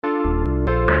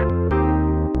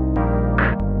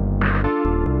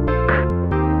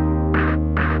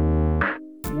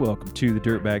to the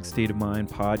Dirtbag State of Mind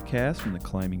podcast from the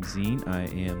Climbing Zine. I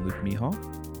am Luke Mihal,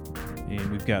 and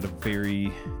we've got a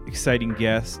very exciting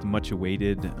guest, much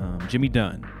awaited, Jimmy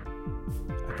Dunn.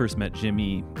 I first met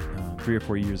Jimmy 3 or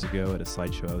 4 years ago at a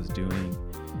slideshow I was doing,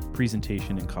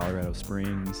 presentation in Colorado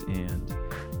Springs, and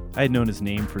I had known his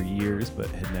name for years but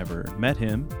had never met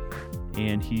him,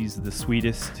 and he's the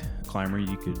sweetest climber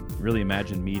you could really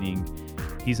imagine meeting.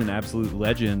 He's an absolute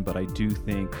legend, but I do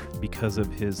think because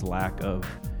of his lack of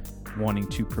wanting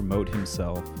to promote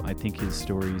himself, I think his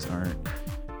stories aren't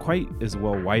quite as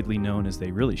well widely known as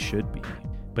they really should be.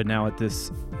 But now at this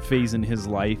phase in his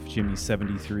life, Jimmy's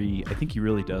 73, I think he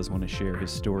really does want to share his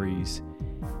stories.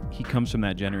 He comes from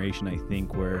that generation, I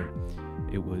think, where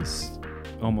it was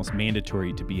almost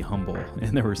mandatory to be humble,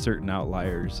 and there were certain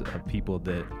outliers of people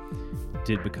that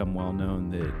did become well known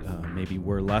that maybe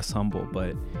were less humble,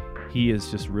 but he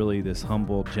is just really this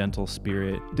humble, gentle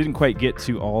spirit. Didn't quite get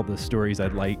to all the stories I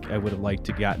would have liked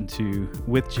to gotten to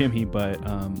with Jimmy, but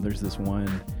there's this one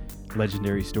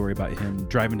legendary story about him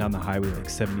driving down the highway like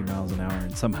 70 miles an hour,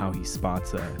 and somehow he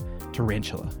spots a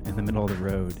tarantula in the middle of the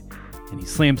road, and he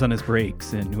slams on his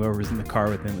brakes, and whoever's in the car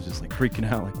with him was just like freaking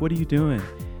out, like, what are you doing?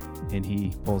 And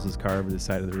he pulls his car over the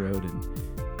side of the road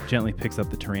and gently picks up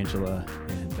the tarantula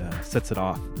and sets it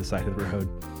off the side of the road.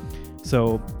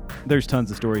 So there's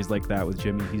tons of stories like that with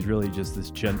Jimmy. He's really just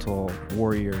this gentle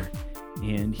warrior,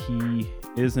 and he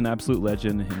is an absolute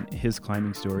legend, and his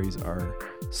climbing stories are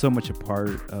so much a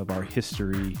part of our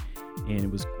history, and it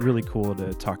was really cool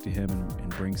to talk to him and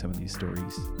bring some of these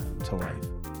stories to life.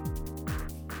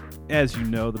 As you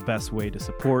know, the best way to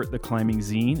support the Climbing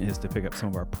Zine is to pick up some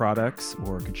of our products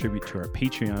or contribute to our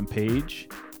Patreon page.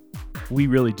 We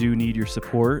really do need your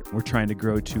support. We're trying to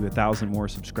grow to 1,000 more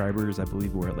subscribers. I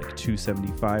believe we're at like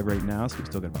 275 right now, so we've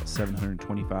still got about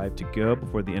 725 to go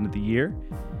before the end of the year.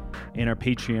 And our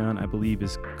Patreon, I believe,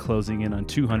 is closing in on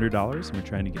 $200, and we're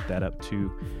trying to get that up to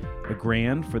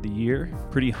 $1,000 for the year.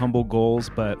 Pretty humble goals,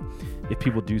 but if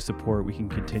people do support, we can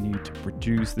continue to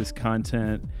produce this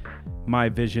content. My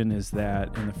vision is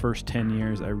that in the first 10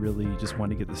 years, I really just want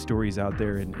to get the stories out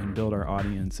there and build our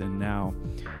audience. And now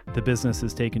the business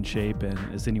has taken shape, and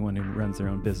as anyone who runs their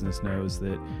own business knows,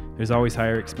 that there's always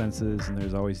higher expenses and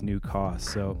there's always new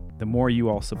costs. So the more you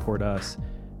all support us,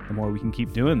 the more we can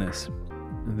keep doing this.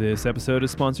 This episode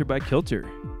is sponsored by Kilter.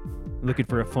 Looking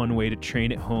for a fun way to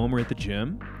train at home or at the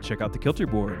gym? Check out the Kilter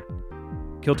Board.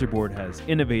 Kilter Board has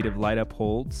innovative light-up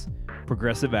holds,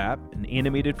 progressive app, and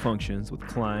animated functions with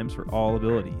climbs for all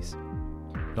abilities.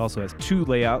 It also has 2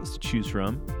 layouts to choose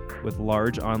from, with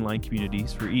large online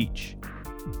communities for each.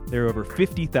 There are over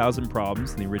 50,000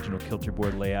 problems in the original Kilter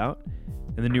Board layout,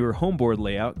 and the newer Homeboard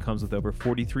layout comes with over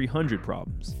 4,300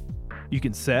 problems. You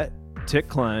can set, tick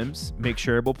climbs, make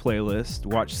shareable playlists,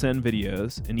 watch send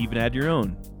videos, and even add your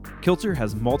own. Kilter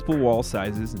has multiple wall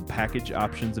sizes and package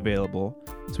options available,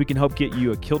 so we can help get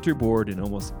you a Kilter board in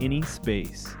almost any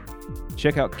space.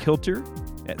 Check out Kilter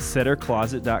at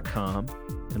settercloset.com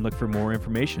and look for more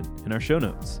information in our show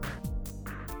notes.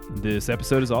 This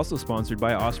episode is also sponsored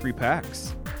by Osprey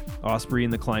Packs. Osprey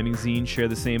and the Climbing Zine share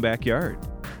the same backyard.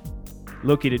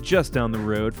 Located just down the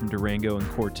road from Durango and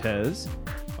Cortez,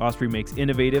 Osprey makes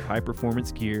innovative,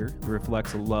 high-performance gear that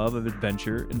reflects a love of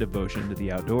adventure and devotion to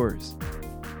the outdoors.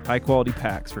 High-quality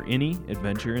packs for any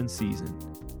adventure and season.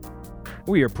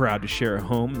 We are proud to share a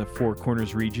home in the Four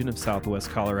Corners region of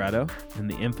Southwest Colorado and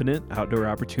the infinite outdoor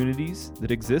opportunities that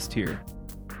exist here.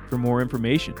 For more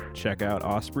information, check out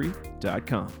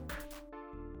osprey.com.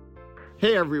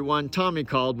 Hey everyone, Tommy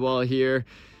Caldwell here.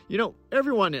 You know,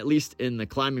 everyone, at least in the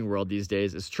climbing world these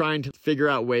days, is trying to figure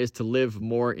out ways to live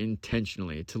more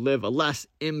intentionally, to live a less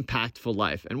impactful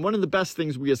life. And one of the best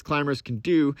things we as climbers can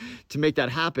do to make that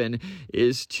happen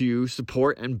is to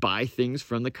support and buy things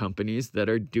from the companies that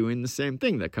are doing the same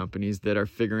thing, the companies that are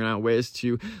figuring out ways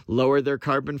to lower their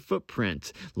carbon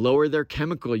footprint, lower their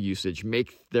chemical usage,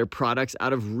 make their products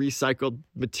out of recycled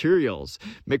materials,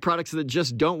 make products that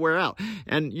just don't wear out.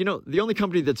 And, you know, the only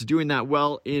company that's doing that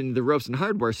well in the ropes and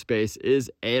hardware space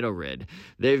is Adalrid.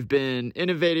 They've been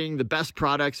innovating the best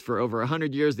products for over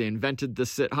 100 years. They invented the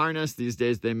sit harness. These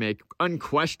days they make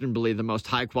unquestionably the most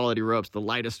high quality ropes, the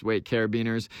lightest weight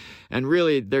carabiners, and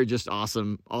really they're just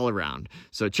awesome all around.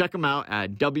 So check them out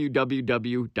at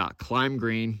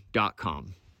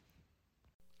www.climbgreen.com.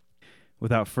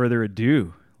 Without further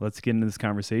ado, let's get into this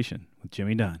conversation with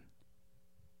Jimmy Dunn.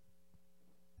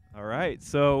 All right,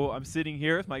 so I'm sitting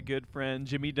here with my good friend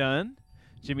Jimmy Dunn.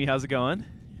 Jimmy, how's it going?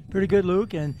 Pretty good,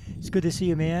 Luke, and it's good to see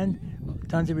you, man.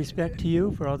 Tons of respect to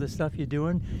you for all the stuff you're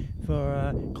doing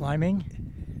for climbing.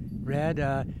 Rad,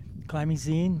 Climbing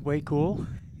Zine, way cool.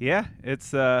 Yeah,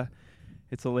 it's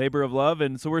It's a labor of love.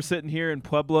 And so we're sitting here in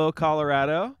Pueblo,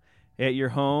 Colorado at your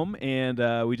home, and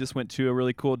we just went to a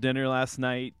really cool dinner last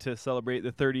night to celebrate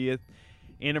the 30th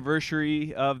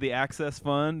anniversary of the Access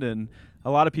Fund. And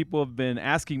a lot of people have been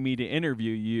asking me to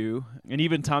interview you, and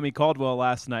even Tommy Caldwell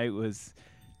last night was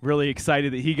really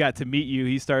excited that he got to meet you.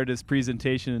 He started his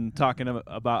presentation talking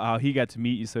about how he got to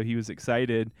meet you, so he was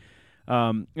excited.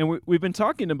 And we've been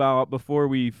talking about, before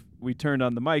we turned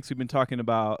on the mics, we've been talking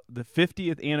about the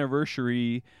 50th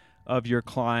anniversary of your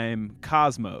climb,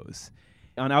 Cosmos,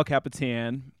 on El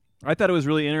Capitan. I thought it was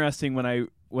really interesting when I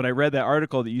read that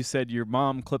article that you said your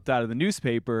mom clipped out of the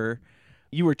newspaper.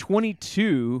 You were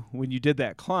 22 when you did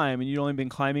that climb, and you'd only been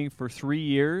climbing for 3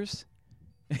 years.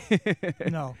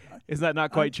 No. Is that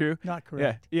not quite true? Not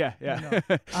correct. Yeah. No.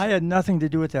 I had nothing to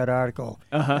do with that article.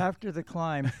 Uh-huh. After the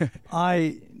climb,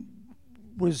 I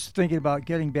was thinking about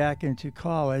getting back into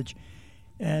college,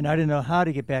 and I didn't know how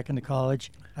to get back into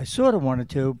college. I sort of wanted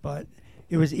to, but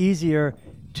it was easier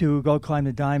to go climb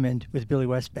the Diamond with Billy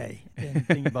Westbay than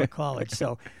thinking about college.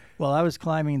 So while I was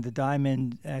climbing the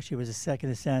Diamond, actually it was a second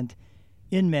ascent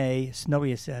in May,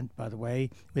 snowy ascent, by the way,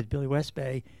 with Billy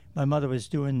Westbay, my mother was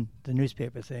doing the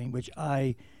newspaper thing, which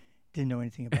I didn't know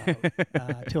anything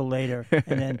about till later.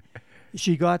 And then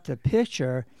she got the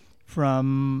picture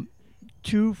from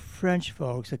two French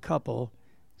folks, a couple,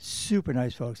 super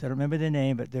nice folks. I don't remember their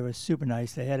name, but they were super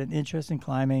nice. They had an interest in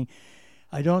climbing.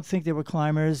 I don't think they were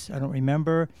climbers. I don't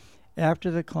remember.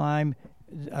 After the climb,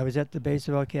 I was at the base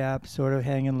of El Cap, sort of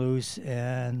hanging loose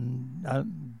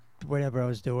and whatever I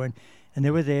was doing. And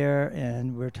they were there,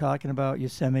 and we were talking about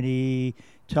Yosemite,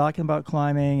 talking about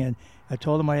climbing, and I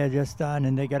told them what I had just done,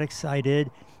 and they got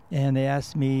excited, and they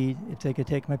asked me if they could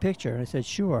take my picture. And I said,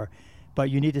 sure, but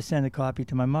you need to send a copy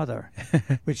to my mother,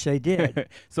 which they did.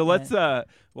 So let's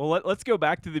go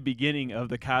back to the beginning of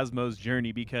the Cosmos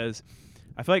journey, because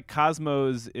I feel like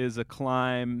Cosmos is a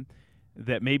climb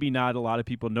that maybe not a lot of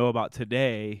people know about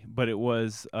today, but it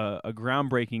was a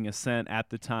groundbreaking ascent at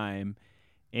the time,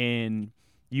 and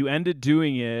you ended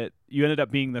up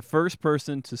being the first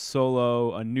person to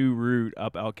solo a new route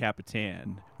up El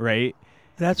Capitan, right?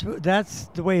 That's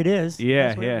the way it is. Yeah,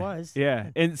 That's what yeah, it was. yeah.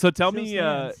 And so tell me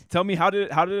how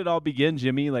did it all begin,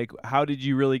 Jimmy? Like, how did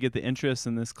you really get the interest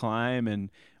in this climb, and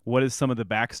what is some of the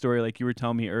backstory? Like you were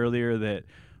telling me earlier that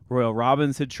Royal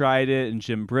Robbins had tried it and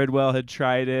Jim Bridwell had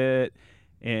tried it,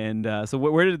 and so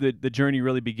where did the journey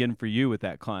really begin for you with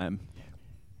that climb?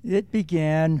 It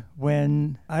began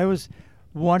when I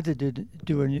wanted to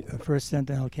do a first ascent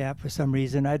to El Cap for some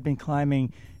reason. I'd been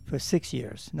climbing for 6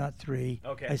 years, not 3.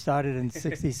 Okay. I started in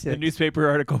 '66. The newspaper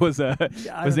article was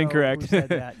incorrect. Who said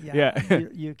that. Yeah.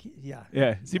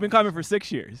 Yeah. So you've been climbing for 6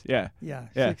 years. Yeah. Yeah.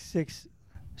 Yeah.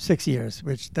 6 years,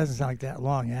 which doesn't sound like that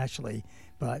long actually,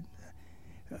 but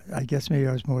I guess maybe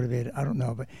I was motivated. I don't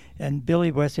know. And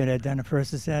Billy Westbay had done a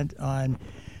first ascent on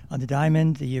the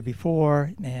Diamond the year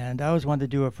before, and I always wanted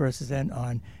to do a first ascent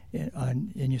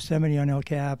in Yosemite on El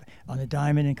Cap, on the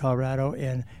Diamond in Colorado,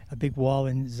 and a big wall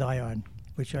in Zion,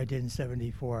 which I did in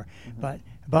 '74. Mm-hmm. But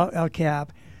about El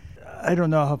Cap, I don't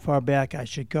know how far back I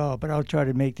should go, but I'll try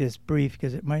to make this brief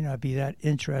because it might not be that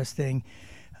interesting.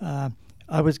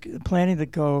 I was planning to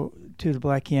go to the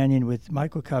Black Canyon with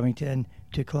Michael Covington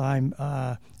to climb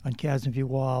on Chasm View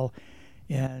Wall.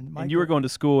 And you were going to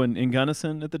school in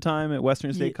Gunnison at the time at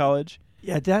Western State College?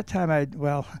 Yeah, at that time,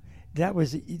 that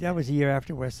was a year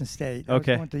after Western State.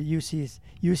 Okay. I was going to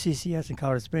UCCS in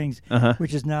Colorado Springs,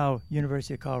 which is now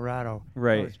University of Colorado.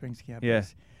 Right. Colorado Springs campus. Yeah.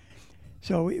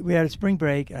 So we had a spring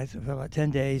break for about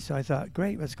 10 days. So I thought,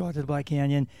 great, let's go out to the Black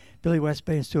Canyon. Billy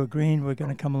Westbay and Stuart Green were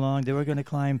going to come along. They were going to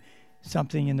climb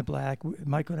something in the Black.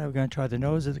 Michael and I were going to try the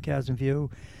nose of the Chasm View.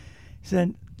 So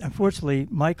then, unfortunately,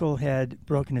 Michael had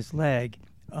broken his leg,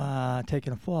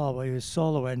 taking a fall while he was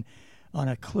soloing on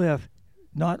a cliff,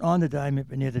 not on the Diamond,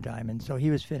 but near the Diamond. So he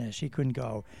was finished. He couldn't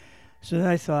go. So then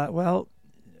I thought, well,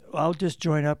 I'll just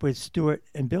join up with Stuart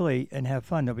and Billy and have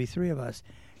fun. There'll be 3 of us.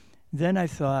 Then I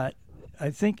thought,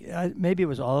 maybe it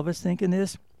was all of us thinking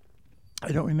this.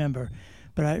 I don't remember.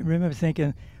 But I remember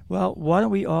thinking, well, why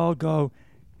don't we all go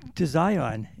to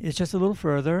Zion? It's just a little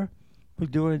further.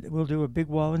 We'll do a big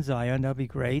wall in Zion. That'll be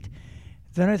great.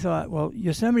 Then I thought, well,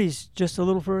 Yosemite's just a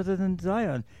little further than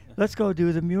Zion. Let's go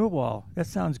do the Muir Wall. That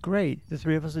sounds great. The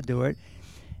 3 of us would do it.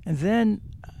 And then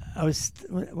I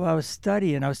was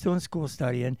studying. I was still in school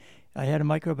studying. I had a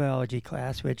microbiology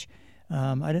class, which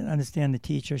I didn't understand the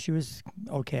teacher. She was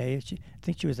okay. I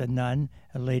think she was a nun,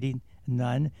 a lady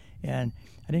nun, and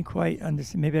I didn't quite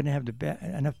understand. Maybe I didn't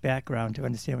have enough background to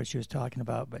understand what she was talking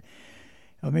about, but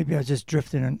maybe I was just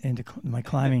drifting into my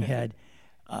climbing head.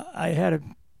 I had a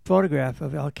photograph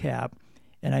of El Cap,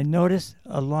 and I noticed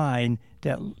a line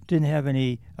that didn't have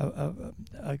any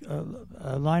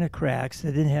a line of cracks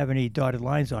that didn't have any dotted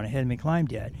lines on it. Hadn't been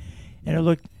climbed yet, and it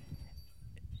looked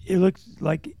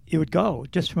like it would go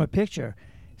just from a picture.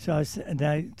 So and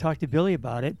I talked to Billy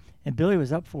about it, and Billy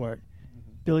was up for it.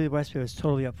 Billy Westby was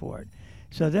totally up for it.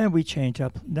 So then we changed our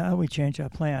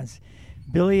plans.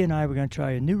 Billy and I were going to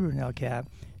try a new route in El Cap.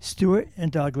 Stuart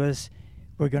and Douglas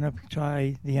were going to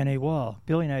try the NA wall.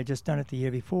 Billy and I had just done it the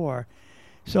year before.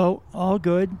 So all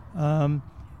good.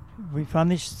 We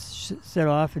finally set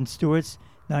off in Stuart's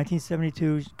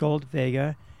 1972 Gold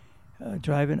Vega,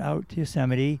 driving out to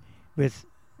Yosemite with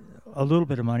a little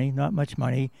bit of money, not much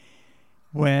money.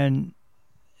 When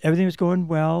everything was going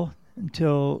well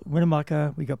until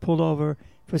Winnemucca, we got pulled over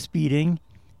for speeding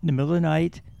in the middle of the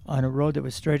night on a road that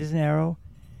was straight as an arrow.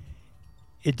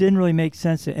 It didn't really make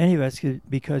sense to any of us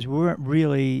because we weren't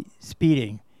really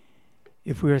speeding.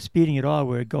 If we were speeding at all,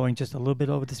 we were going just a little bit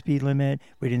over the speed limit.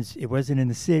 It wasn't in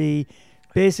the city.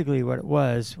 Basically, what it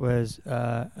was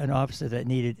an officer that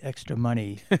needed extra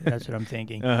money. That's what I'm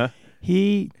thinking. Uh-huh.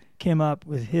 He came up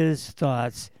with his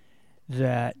thoughts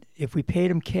that if we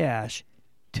paid him cash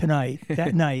tonight,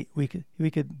 that night, we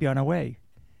could be on our way.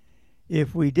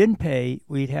 If we didn't pay,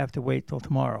 we'd have to wait till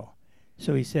tomorrow.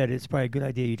 So he said it's probably a good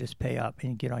idea you just pay up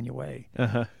and get on your way.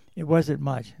 Uh-huh. It wasn't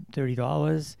much,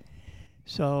 $30.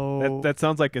 So that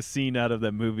sounds like a scene out of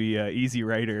that movie Easy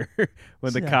Rider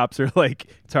when the cops are like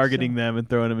targeting them and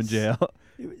throwing them in jail.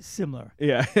 It was similar.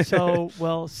 Yeah. So,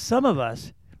 some of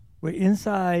us were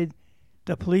inside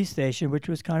the police station, which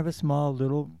was kind of a small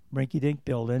little rinky-dink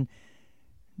building.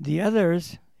 The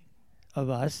others of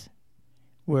us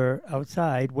were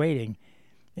outside waiting.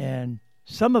 And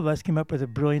some of us came up with a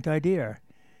brilliant idea.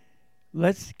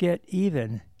 Let's get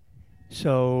even.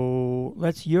 So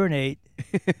let's urinate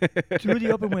through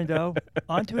the open window,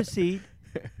 onto a seat,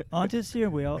 onto the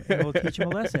steering wheel, and we'll teach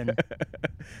them a lesson,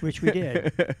 which we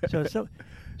did.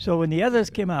 So when the others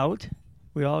came out,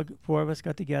 four of us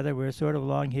got together. We were sort of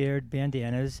long-haired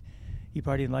bandanas. He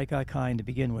probably didn't like our kind to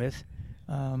begin with.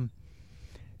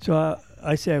 So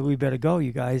I said, we better go,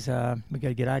 you guys. We got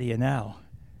to get out of here now.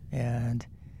 And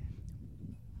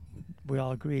we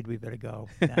all agreed we better go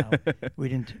now. We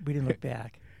didn't look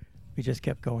back. We just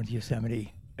kept going to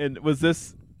Yosemite. And was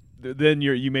this then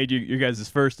you made your guys'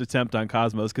 first attempt on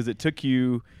Cosmos? Because it took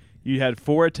you had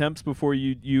 4 attempts before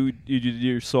you did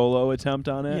your solo attempt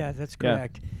on it? Yeah, that's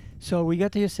correct. Yeah. So we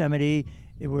got to Yosemite.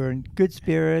 We were in good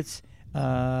spirits. We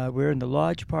were in the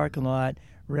lodge parking lot,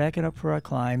 racking up for our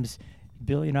climbs.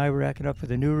 Billy and I were racking up for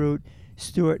the new route.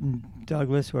 Stuart and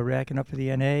Douglas were racking up for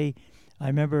the NA.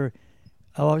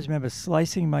 I always remember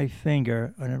slicing my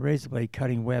finger on a razor blade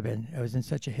cutting webbing. I was in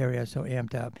such a hurry. I was so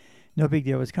amped up. No big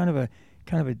deal. It was kind of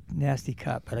a nasty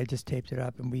cut, but I just taped it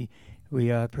up, and we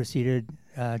proceeded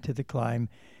to the climb.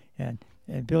 And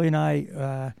Billy and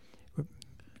I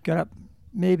got up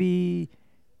maybe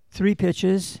 3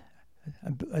 pitches.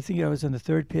 I think I was on the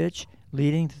 3rd pitch,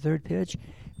 leading the 3rd pitch,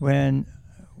 when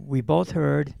we both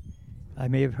heard, I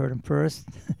may have heard him first,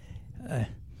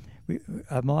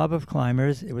 a mob of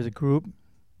climbers. It was a group,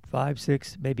 5,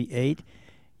 6, maybe 8,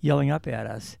 yelling up at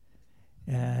us.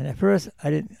 And at first, I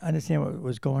didn't understand what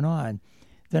was going on.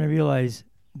 Then I realized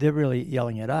they're really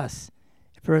yelling at us.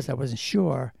 At first, I wasn't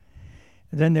sure.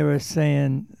 And then they were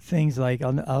saying things like,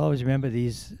 I'll always remember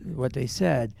what they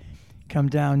said. Come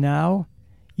down now,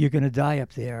 you're going to die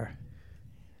up there.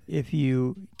 If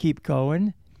you keep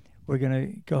going, we're going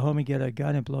to go home and get a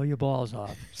gun and blow your balls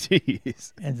off.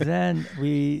 Jeez. And then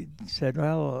we said,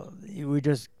 well, we're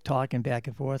just talking back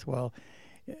and forth. Well,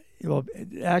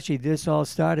 actually, this all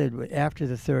started after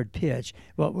the 3rd pitch.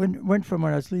 Well, went from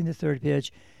when I was leading the 3rd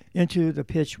pitch into the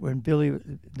pitch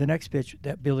the next pitch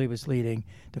that Billy was leading,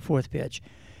 the 4th pitch.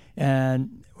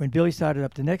 And when Billy started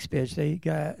up the next pitch,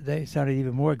 they sounded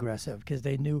even more aggressive because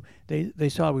they knew they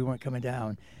saw we weren't coming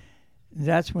down.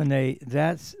 I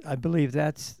believe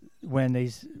that's when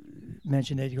they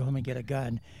mentioned they'd go home and get a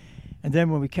gun. And then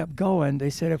when we kept going, they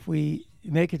said if we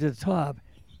make it to the top,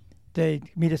 they'd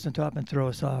meet us on top and throw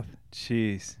us off.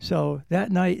 Jeez. So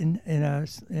that night in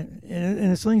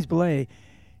a Slings Belay,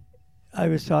 I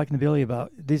was talking to Billy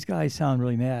about, these guys sound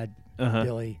really mad,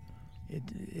 Billy.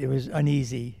 It was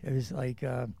uneasy. It was like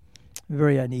a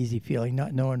very uneasy feeling,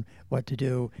 not knowing what to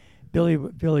do.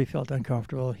 Billy felt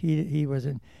uncomfortable. He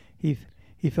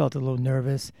felt a little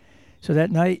nervous. So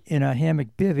that night in a hammock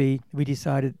bivvy, we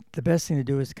decided the best thing to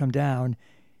do is to come down,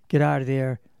 get out of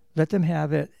there, let them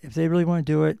have it. If they really want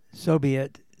to do it, so be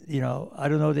it. I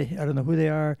don't know who they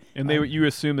are. And you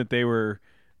assume that they were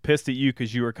pissed at you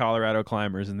because you were Colorado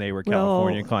climbers and they were Well,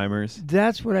 California climbers.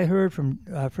 That's what I heard from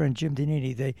our friend Jim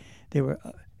Danini. They were,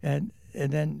 and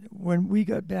then when we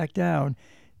got back down,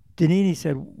 Danini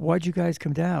said, "Why'd you guys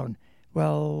come down?"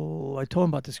 Well, I told him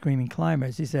about the Screaming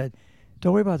Climbers. He said,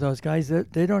 "Don't worry about those guys.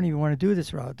 They don't even want to do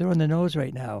this route. They're on the nose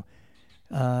right now.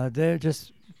 They're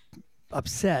just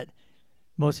upset,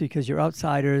 mostly because you're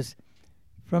outsiders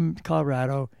from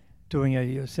Colorado doing a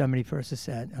Yosemite first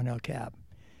ascent on El Cap."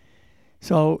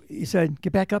 So he said,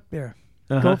 "Get back up there.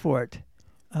 Go for it."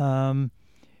 I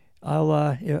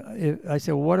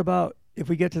said, "Well, what about if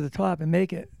we get to the top and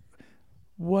make it?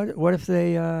 What if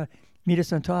they meet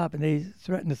us on top and they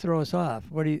threaten to throw us off?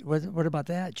 What about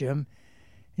that, Jim?" And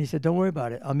he said, "Don't worry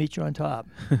about it. I'll meet you on top."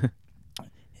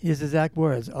 His exact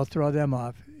words, "I'll throw them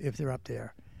off if they're up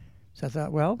there." So I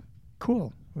thought, well,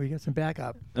 cool. We got some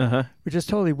backup, which is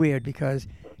totally weird because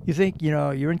you think,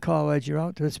 you're in college, you're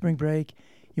out to a spring break,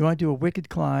 you want to do a wicked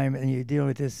climb, and you deal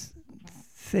with this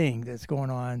thing that's going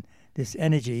on, this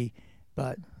energy.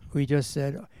 But we just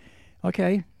said,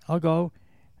 okay, I'll go.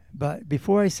 But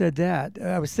before I said that,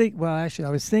 I was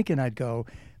thinking I'd go,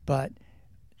 but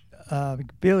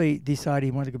Billy decided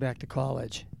he wanted to go back to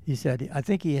college. He said, I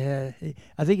think he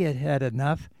had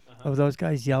enough of those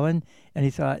guys yelling, and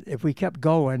he thought if we kept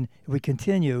going, if we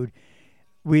continued,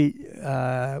 we'd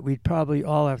probably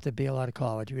all have to bail out of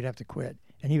college. We'd have to quit.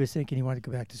 And he was thinking he wanted to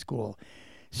go back to school.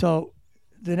 So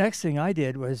the next thing I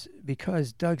did was,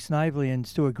 because Doug Snively and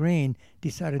Stuart Green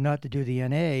decided not to do the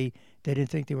NA, they didn't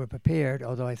think they were prepared,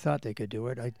 although I thought they could do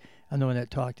it. I'm the one that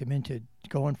talked them into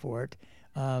going for it,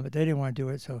 but they didn't want to do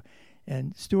it. So,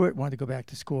 and Stuart wanted to go back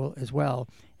to school as well.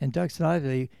 And Doug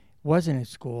Snively wasn't in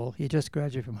school. He just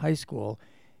graduated from high school.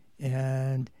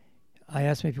 And I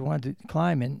asked him if he wanted to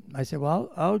climb, and I said,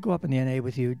 well, I'll go up in the NA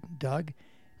with you, Doug.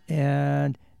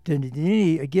 And then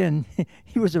he, again,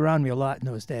 he was around me a lot in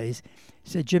those days. He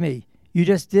said, Jimmy, you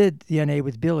just did the NA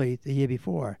with Billy the year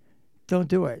before. Don't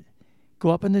do it. Go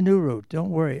up on the new route. Don't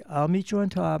worry. I'll meet you on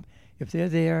top. If they're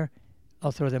there,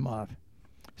 I'll throw them off.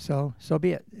 So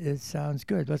be it. It sounds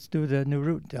good. Let's do the new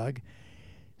route, Doug.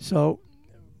 So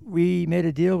we made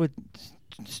a deal with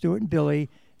Stuart and Billy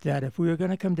that if we were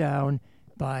going to come down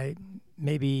by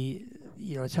maybe,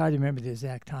 it's hard to remember the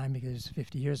exact time because it was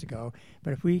 50 years ago,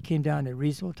 but if we came down at a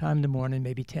reasonable time in the morning,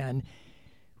 maybe 10,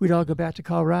 we'd all go back to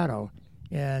Colorado.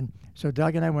 And so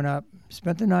Doug and I went up,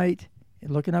 spent the night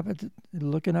looking up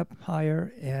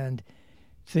higher and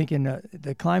thinking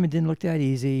the climbing didn't look that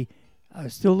easy. I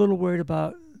was still a little worried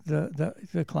about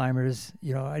the climbers.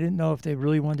 I didn't know if they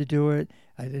really wanted to do it.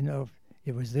 I didn't know if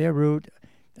it was their route.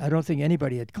 I don't think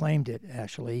anybody had claimed it,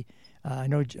 actually. I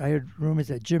heard rumors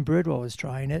that Jim Bridwell was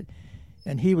trying it,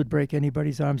 and he would break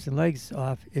anybody's arms and legs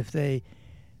off if they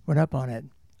went up on it.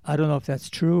 I don't know if that's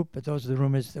true, but those are the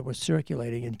rumors that were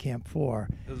circulating in Camp 4.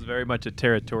 This is very much a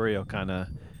territorial kind of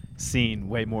scene,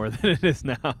 way more than it is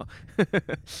now.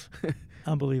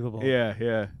 Unbelievable.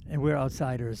 Yeah. And we're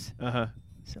outsiders.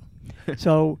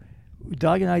 So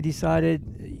Doug and I decided,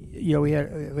 we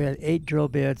had 8 drill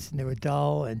bits, and they were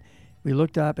dull, and we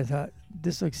looked up and thought,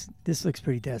 this looks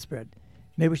pretty desperate.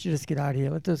 Maybe we should just get out of here.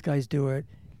 Let those guys do it.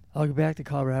 I'll go back to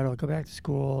Colorado. I'll go back to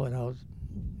school, and I'll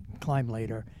climb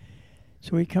later.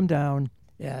 So we come down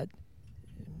at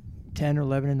 10 or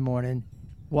 11 in the morning,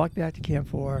 walk back to Camp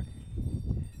 4.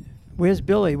 Where's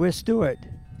Billy? Where's Stuart?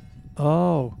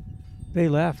 Oh, they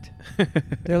left.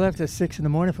 They left at 6 in the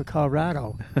morning for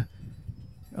Colorado.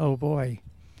 Oh, boy.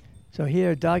 So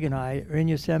here, Doug and I are in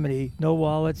Yosemite, no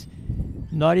wallets,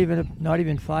 not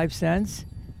even 5 cents,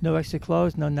 no extra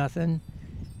clothes, no nothing.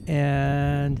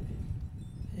 And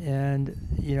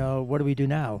what do we do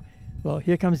now? Well,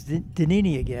 here comes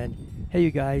Danini again. Hey,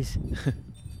 you guys,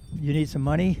 you need some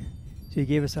money? So he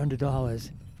gave us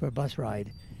 $100 for a bus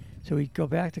ride. So we go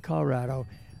back to Colorado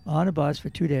on a bus for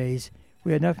 2 days.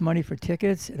 We had enough money for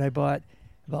tickets, and I bought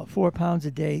about 4 pounds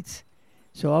of dates.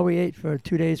 So all we ate for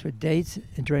 2 days were dates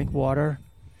and drank water.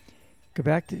 Go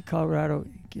back to Colorado,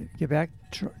 get back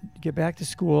to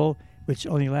school, which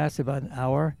only lasted about an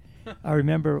hour. I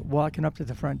remember walking up to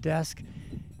the front desk.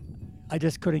 I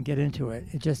just couldn't get into it.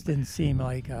 It just didn't seem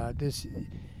like this.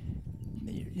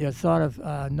 Thought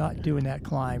of not doing that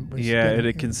climb was it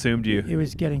had consumed you. It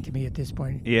was getting to me at this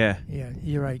point. Yeah,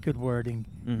 you're right. Good wording.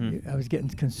 Mm-hmm. I was getting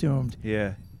consumed.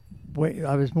 Yeah,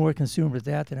 I was more consumed with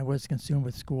that than I was consumed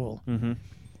with school. Mm-hmm.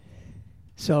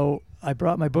 So I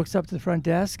brought my books up to the front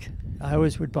desk. I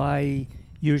always would buy,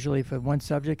 usually for one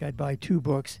subject, I'd buy 2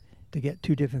 books to get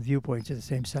 2 different viewpoints of the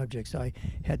same subject. So I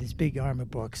had this big arm of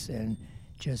books and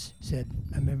just said,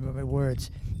 I remember my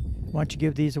words, why don't you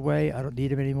give these away? I don't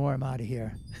need them anymore. I'm out of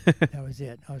here. That was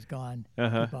it. I was gone.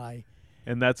 Goodbye.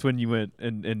 And that's when you went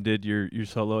and did your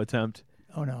solo attempt?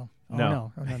 Oh, no. Oh, No.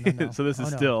 no. Oh, no, no. So this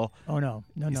is no. still Oh, no.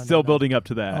 No, no, still no. building up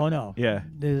to that. Oh, no. Yeah.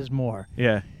 There's more.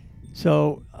 Yeah.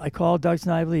 So I called Doug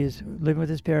Snively. He's living with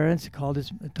his parents. Called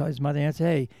his mother and said,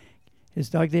 hey, is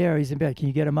Doug there? He's in bed. Can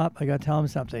you get him up? I got to tell him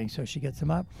something. So she gets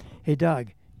him up. Hey, Doug,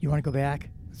 you want to go back?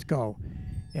 Let's go.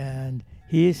 And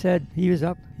he said he was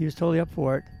up. He was totally up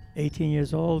for it. 18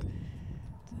 years old.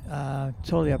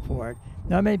 Totally up for it.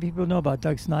 Not many people know about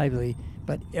Doug Snively,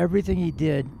 but everything he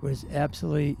did was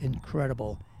absolutely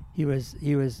incredible. He was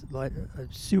like a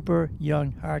super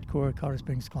young, hardcore Colorado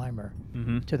Springs climber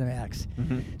to the max.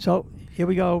 So here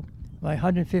we go. My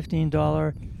 $115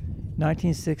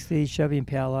 1960 Chevy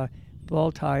Impala,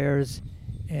 ball tires,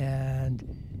 and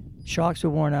shocks were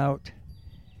worn out.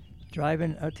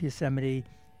 Driving out to Yosemite,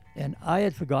 and I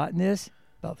had forgotten this.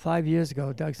 About 5 years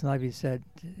ago, Doug Snively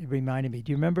reminded me.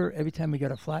 Do you remember every time we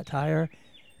got a flat tire,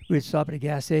 we'd stop at a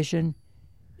gas station,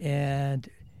 and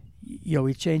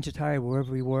we'd change the tire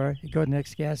wherever we were. You'd go to the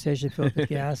next gas station, fill up with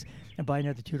gas, and buy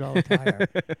another $2 tire.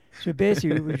 So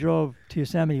basically, we drove to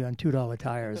Yosemite on $2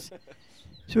 tires.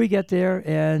 So we get there,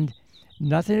 and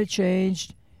nothing had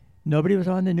changed. Nobody was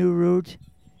on the new route.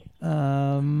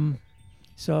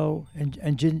 So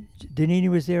Danini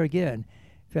was there again.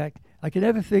 In fact, I could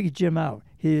never figure Jim out.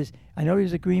 I know he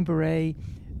was a Green Beret,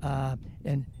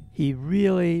 and he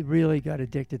really, really got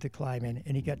addicted to climbing,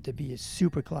 and he got to be a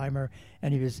super climber.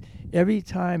 And every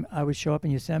time I would show up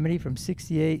in Yosemite from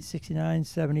 68, 69,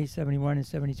 70, 71, and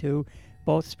 72,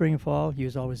 both spring and fall, he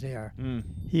was always there.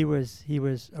 He was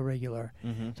a regular.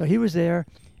 So he was there,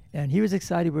 and he was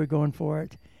excited we were going for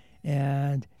it.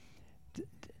 And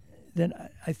then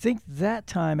I think that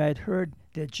time I had heard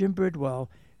that Jim Bridwell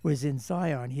was in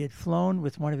Zion. He had flown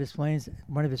with one of his friends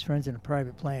in a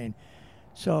private plane.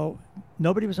 So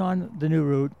nobody was on the new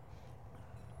route.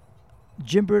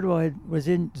 Jim Bridwell was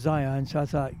in Zion, so I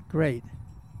thought, great,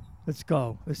 let's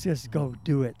go. Let's just go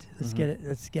do it. Let's get it.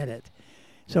 Let's get it.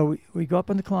 So we go up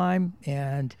on the climb,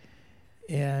 and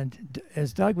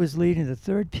as Doug was leading the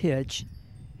third pitch,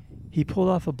 he pulled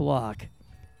off a block,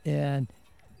 and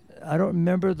I don't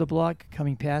remember the block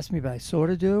coming past me, but I sort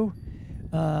of do.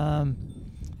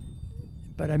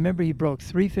 But I remember he broke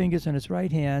 3 fingers on his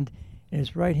right hand, and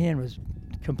his right hand was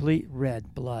complete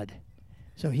red blood.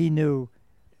 So he knew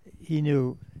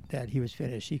that he was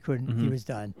finished. He couldn't. He was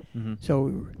done.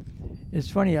 So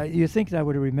it's funny. You think that I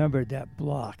would have remembered that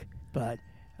block, but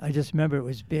I just remember it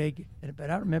was big. But I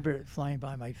don't remember it flying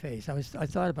by my face. I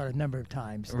thought about it a number of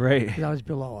times. Right. Because I was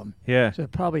below him. Yeah. So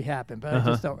it probably happened, but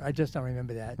I just don't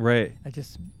remember that. Right.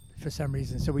 For some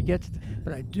reason. So we get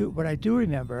to what I do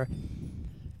remember,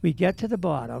 we get to the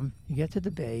bottom, we get to the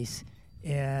base,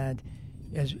 and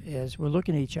as we're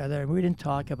looking at each other, and we didn't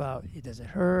talk about, does it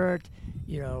hurt?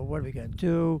 What are we going to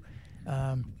do?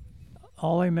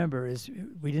 All I remember is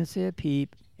we didn't say a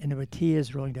peep, and there were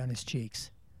tears rolling down his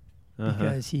cheeks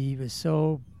because he was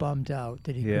so bummed out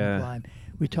that he couldn't climb.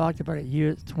 We talked about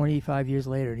it 25 years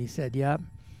later, and he said, yep,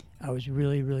 I was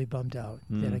really, really bummed out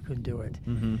that I couldn't do it.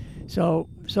 So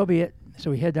be it.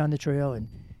 So we head down the trail, and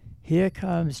here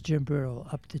comes Jim Bridwell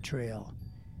up the trail.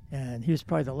 And he was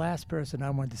probably the last person I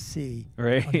wanted to see on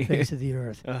the face of the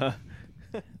earth.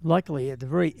 Luckily, at the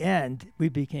very end, we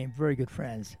became very good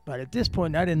friends. But at this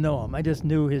point, I didn't know him. I just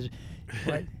knew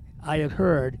what I had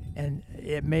heard, and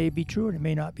it may be true and it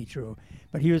may not be true.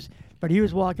 But he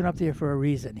was walking up there for a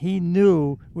reason. He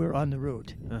knew we were on the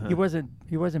route. He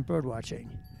wasn't bird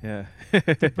watching. Yeah.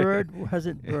 The bird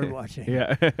wasn't bird watching.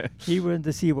 Yeah. He wanted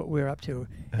to see what we were up to,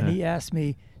 and he asked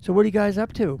me, "So what are you guys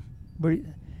up to?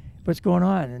 What's going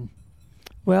on?" And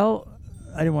well,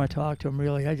 I didn't want to talk to him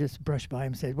really. I just brushed by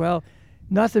him and said, "Well,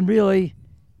 nothing really.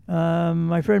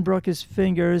 My friend broke his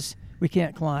fingers. We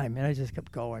can't climb." And I just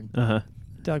kept going.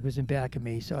 Doug was in back of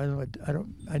me, so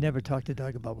I never talked to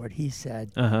Doug about what he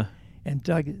said. And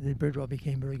Doug and Bridwell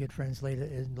became really good friends later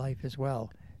in life as well.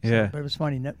 So, but it was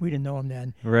funny. We didn't know him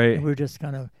then. Right. And we were just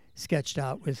kind of sketched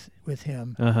out with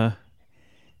him.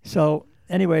 So,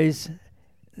 anyways,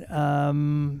 a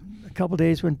couple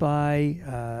days went by.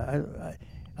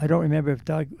 I don't remember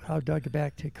how Doug got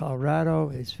back to Colorado.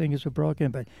 His fingers were broken,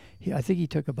 but I think he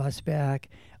took a bus back.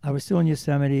 I was still in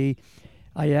Yosemite.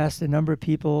 I asked a number of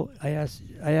people. I asked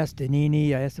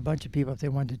Danini. I asked a bunch of people if they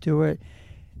wanted to do it.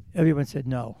 Everyone said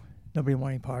no. Nobody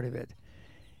wanted any part of it.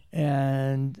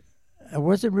 And I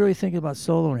wasn't really thinking about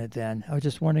soloing it then. I was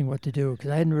just wondering what to do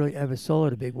because I hadn't really ever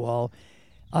soloed a big wall.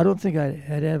 I don't think I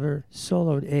had ever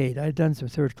soloed aid. I had done some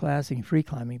third classing and free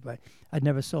climbing, but I'd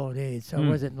never soloed aid, so it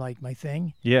wasn't like my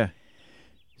thing. Yeah.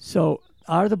 So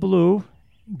out of the blue,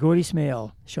 Gordy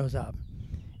Smale shows up.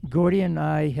 Gordy and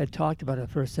I had talked about our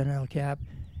first center El Cap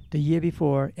the year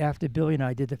before, after Billy and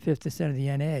I did the 5th descent of the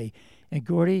NA. And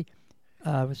Gordy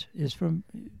is from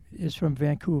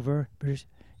Vancouver, British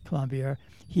Columbia.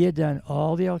 He had done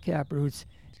all the El Cap routes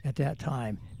at that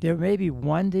time. There may be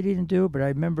one that he didn't do, but I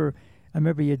remember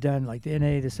he had done like the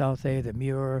NA, the South A, the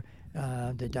Muir,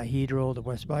 the Dihedral, the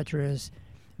West Buttress.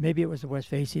 Maybe it was the West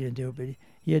Face he didn't do, but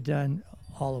he had done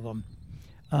all of them.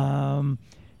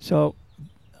 So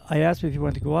I asked him if he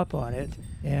wanted to go up on it,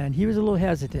 and he was a little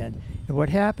hesitant. And what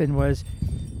happened was,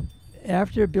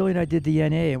 after Billy and I did the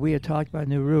NA, and we had talked about a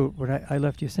new route when I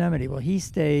left Yosemite, well, he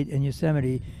stayed in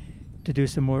Yosemite to do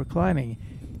some more climbing.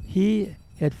 He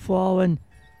had fallen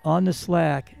on the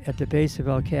slack at the base of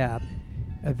El Cap,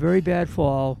 a very bad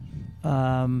fall.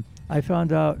 I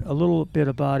found out a little bit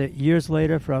about it years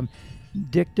later from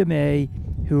Dick DeMay,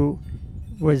 who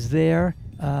was there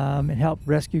and helped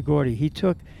rescue Gordy. He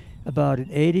took about an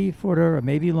 80-footer or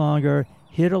maybe longer,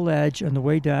 hit a ledge on the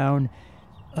way down,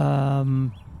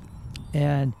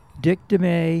 and Dick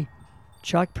DeMay,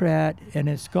 Chuck Pratt, and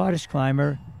a Scottish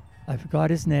climber, I forgot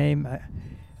his name,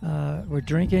 were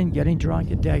drinking, getting drunk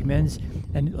at Degman's,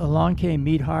 and along came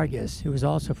Meade Hargis, who was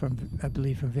also from, I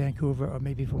believe, from Vancouver or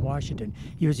maybe from Washington.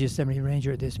 He was a Yosemite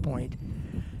Ranger at this point.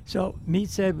 So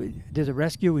Meade said, there's a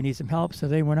rescue, we need some help, so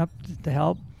they went up to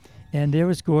help, and there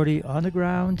was Gordy on the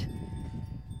ground,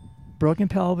 broken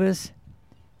pelvis,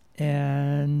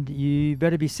 and you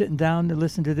better be sitting down to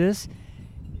listen to this.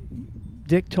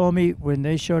 Dick told me when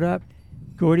they showed up,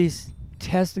 Gordy's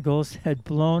testicles had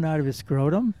blown out of his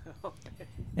scrotum,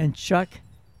 and Chuck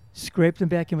scraped them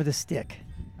back in with a stick.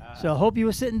 So I hope you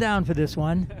were sitting down for this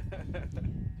one.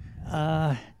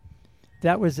 And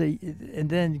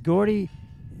then Gordy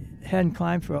hadn't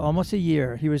climbed for almost a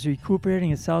year. He was recuperating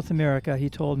in South America, he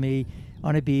told me,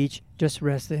 on a beach, just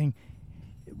resting.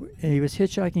 And he was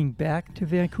hitchhiking back to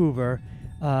Vancouver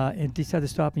and decided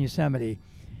to stop in Yosemite.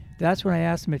 That's when I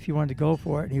asked him if he wanted to go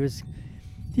for it. And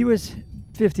he was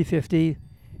 50-50,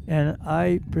 and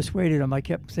I persuaded him. I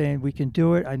kept saying, we can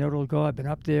do it. I know it'll go. I've been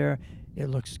up there. It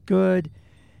looks good.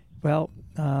 Well,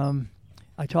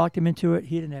 I talked him into it.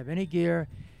 He didn't have any gear.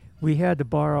 We had to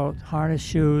borrow harness,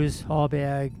 shoes, haul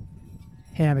bag,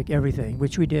 hammock, everything,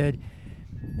 which we did,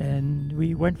 and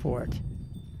we went for it.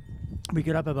 We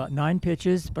got up about 9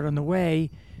 pitches, but on the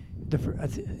way,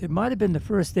 it might have been the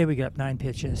first day we got up 9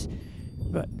 pitches,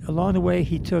 but along the way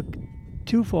he took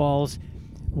 2 falls.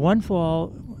 One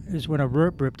fall is when a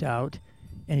rope ripped out,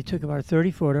 and he took about a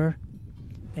 30-footer,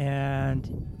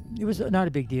 and it was not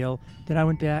a big deal. Then I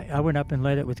went back. I went up and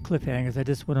led it with cliffhangers. I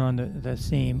just went on the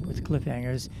seam with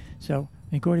cliffhangers. So,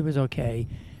 and Gordy was okay.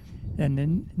 And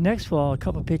then next fall, a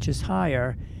couple pitches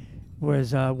higher,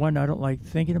 was one I don't like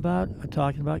thinking about or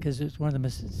talking about, because it's one of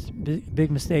the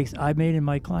big mistakes I've made in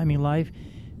my climbing life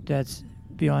that's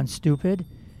beyond stupid.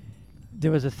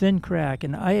 There was a thin crack,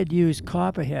 and I had used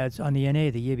copperheads on the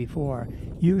NA the year before,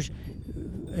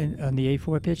 on the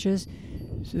A4 pitches.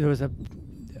 So there was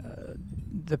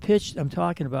the pitch I'm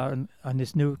talking about on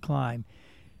this new climb,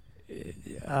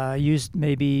 I used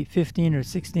maybe 15 or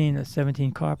 16 or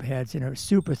 17 copperheads in a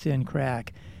super thin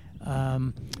crack.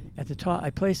 At the top, I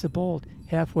placed the bolt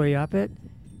halfway up it,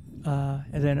 and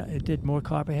then it did more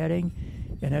copperheading.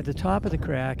 And at the top of the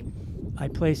crack, I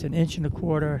placed an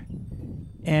 1.25 inch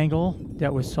angle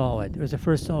that was solid. It was the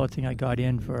first solid thing I got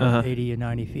in for 80 or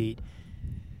 90 feet.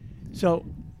 So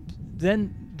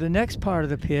then the next part of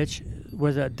the pitch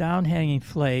was a down-hanging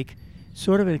flake,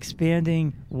 sort of an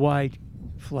expanding wide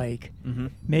flake,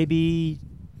 maybe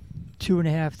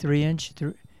 2.5,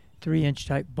 3 inch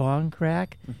type bong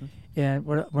crack. And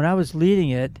when I was leading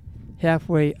it,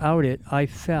 halfway out it, I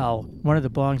fell. One of the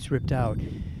bongs ripped out,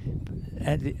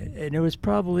 and it was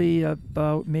probably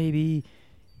about maybe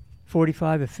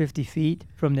 45 or 50 feet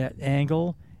from that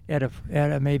angle. At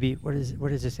a maybe what is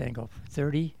this angle?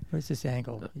 30? What is this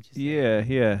angle?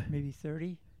 Yeah. Maybe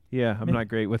 30. Yeah, I'm not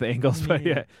great with angles, but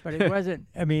yeah. But it wasn't.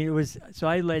 I mean, it was. So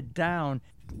I led down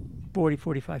 40,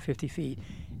 45, 50 feet.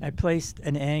 I placed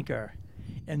an anchor.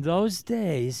 In those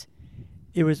days,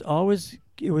 it was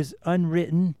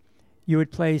unwritten. You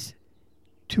would place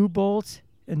 2 bolts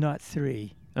and not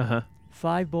 3.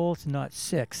 5 bolts and not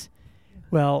 6.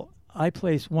 Well, I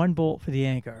placed 1 bolt for the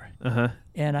anchor.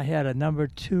 And I had a number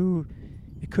 2.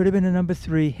 It could have been a number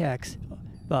 3 hex,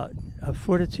 about a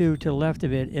foot or 2 to the left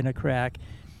of it in a crack.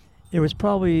 It was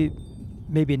probably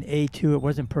maybe an A2. It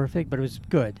wasn't perfect, but it was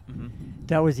good.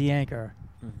 That was the anchor.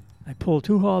 I pulled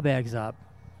 2 haul bags up.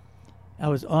 I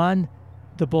was on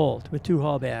the bolt with 2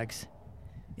 haul bags.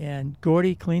 And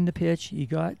Gordy cleaned the pitch. He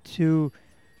got to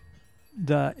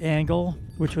the angle,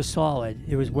 which was solid.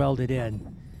 It was welded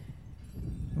in.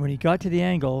 when he got to the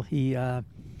angle, he got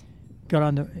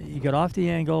off the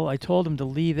angle. I told him to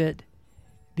leave it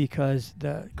because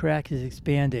the crack is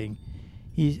expanding.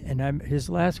 His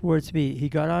last words to me, he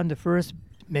got on the first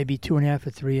maybe 2.5 or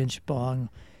 3 inch bong.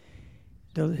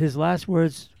 His last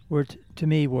words to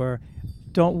me were,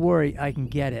 "Don't worry, I can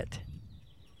get it."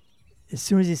 As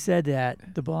soon as he said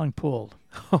that, the bong pulled.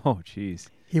 Oh, jeez.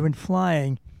 He went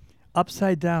flying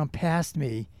upside down past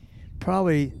me,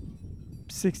 probably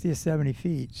 60 or 70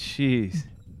 feet, Jeez.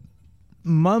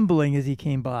 mumbling as he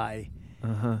came by.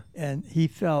 Uh-huh. And he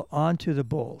fell onto the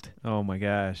bolt. Oh, my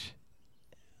gosh.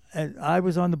 And I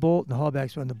was on the bolt, and the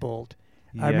haulbacks were on the bolt.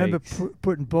 I remember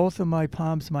putting both of my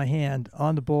palms of my hand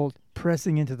on the bolt,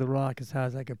 pressing into the rock as hard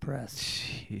as I could press.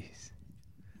 Jeez.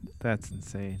 That's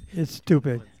insane. It's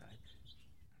stupid.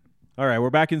 All right, we're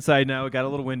back inside now. It got a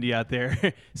little windy out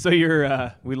there. So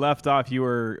we left off. You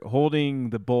were holding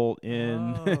the bolt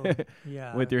in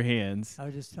Yeah. with your hands. I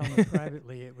was just telling him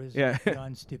privately it was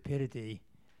beyond stupidity.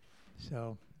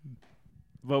 So,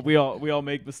 But we all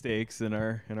make mistakes in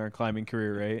our climbing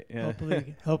career, right? Yeah.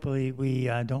 hopefully we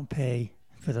don't pay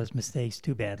for those mistakes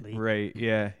too badly. Right.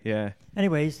 Yeah. Yeah.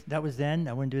 Anyways, that was then.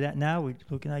 I wouldn't do that now.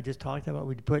 Luke and I just talked about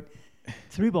we'd put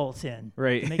 3 bolts in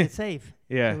Right. to make it safe.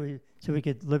 Yeah. So we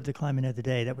could live the climbing of the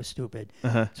day. That was stupid.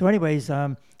 Uh-huh. So anyways,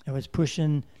 I was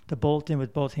pushing the bolt in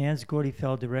with both hands. Gordy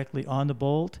fell directly on the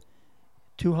bolt.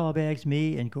 2 haul bags,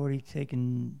 me and Gordy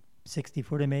taking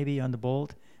 60-footer maybe on the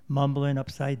bolt, mumbling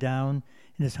upside down.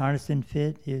 And his harness didn't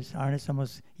fit. He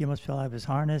almost fell out of his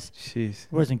harness. Jeez.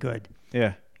 It wasn't good.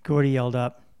 Yeah. Gordy yelled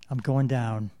up, "I'm going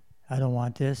down. I don't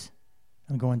want this.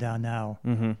 I'm going down now."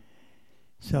 Mm-hmm.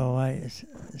 So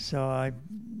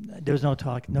there was no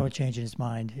talk, no change in his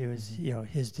mind. It was,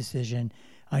 his decision.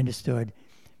 I understood.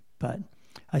 But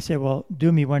I said, "Well,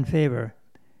 do me one favor.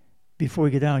 Before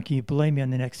we go down, can you belay me on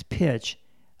the next pitch?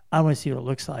 I want to see what it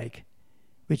looks like."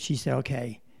 Which he said,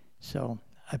 "Okay." So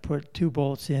I put 2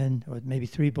 bolts in, or maybe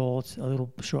 3 bolts, a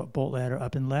little short bolt ladder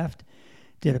up and left,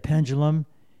 did a pendulum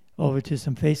over to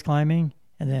some face climbing,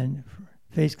 and then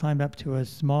face climbed up to a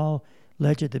small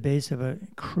ledge at the base of an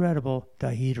incredible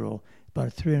dihedral, about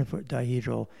a 300-foot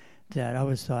dihedral that I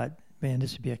always thought, man,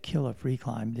 this would be a killer free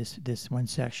climb, this one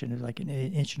section. It was like an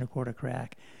 1.25 inch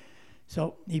crack.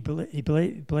 So he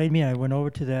belayed me, and I went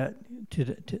over to that.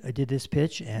 I did this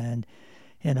pitch, and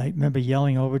I remember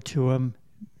yelling over to him,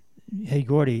 "Hey,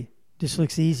 Gordy, this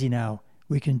looks easy now.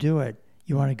 We can do it.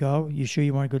 You want to go? You sure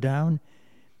you want to go down?"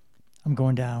 "I'm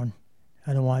going down.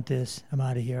 I don't want this. I'm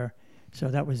out of here." So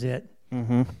that was it.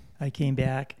 Mm-hmm. I came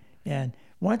back, and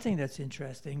one thing that's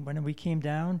interesting, when we came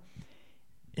down,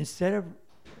 instead of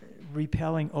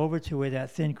rappelling over to where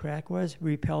that thin crack was,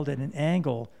 we rappelled at an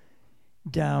angle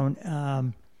down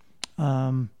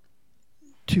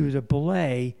to the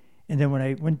belay. And then when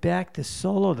I went back to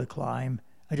solo the climb,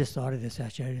 I just thought of this,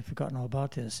 actually. I had forgotten all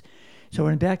about this. So when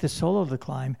I went back to solo the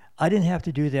climb, I didn't have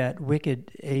to do that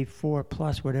wicked A4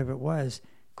 plus, whatever it was,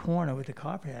 corner with the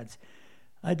copperheads.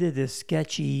 I did this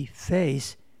sketchy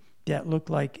face that looked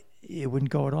like it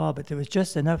wouldn't go at all, but there was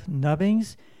just enough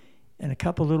nubbings and a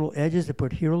couple little edges to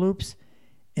put hero loops.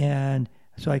 And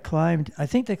so I climbed, I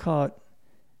think they call it,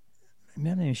 I'm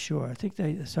not even sure. I think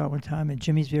I saw it one time in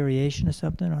Jimmy's Variation or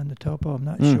something on the topo. I'm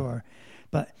not sure.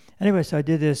 But anyway, so I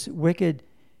did this wicked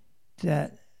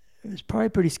that it was probably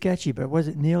pretty sketchy, but it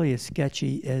wasn't nearly as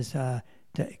sketchy as the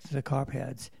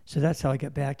copperheads. So that's how I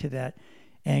got back to that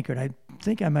anchored. I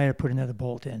think I might have put another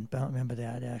bolt in, but I don't remember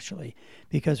that actually.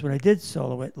 Because when I did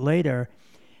solo it later,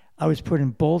 I was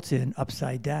putting bolts in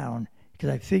upside down because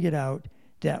I figured out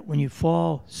that when you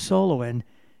fall soloing,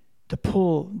 the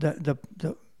pull,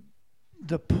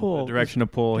 the pull, The direction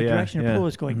of pull, the yeah. direction of pull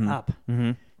is going up.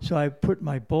 Mm-hmm. So I put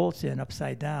my bolts in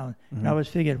upside down, and I was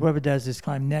figured whoever does this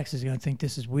climb next is going to think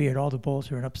this is weird. All the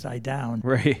bolts are in upside down.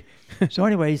 Right. So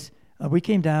anyways, we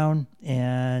came down,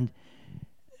 and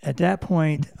at that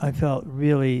point, I felt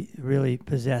really, really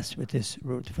possessed with this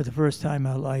route. For the first time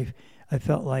in my life, I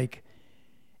felt like,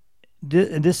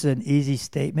 and this is an easy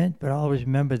statement, but I always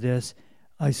remember this.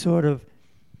 I sort of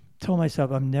told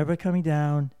myself, I'm never coming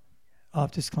down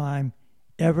off this climb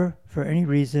ever for any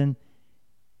reason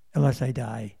unless I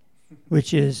die,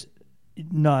 which is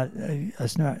not a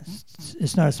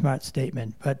smart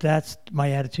statement, but that's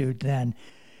my attitude then.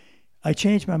 I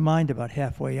changed my mind about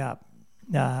halfway up.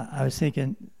 I was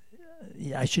thinking,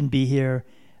 I shouldn't be here.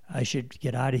 I should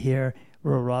get out of here.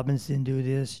 Roy Robbins didn't do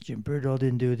this. Jim Birdwell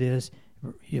didn't do this.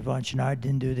 Yvonne Chouinard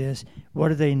didn't do this. What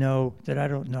do they know that I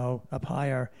don't know up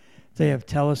higher? They have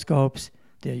telescopes.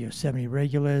 They're Yosemite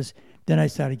regulars. Then I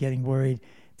started getting worried.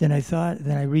 Then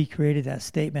I recreated that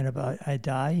statement about I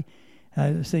die.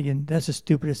 I was thinking, that's the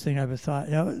stupidest thing I ever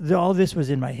thought. All this was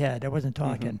in my head. I wasn't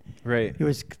talking. Mm-hmm. Right. It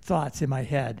was thoughts in my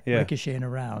head, Yeah. ricocheting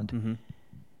around. Mm-hmm.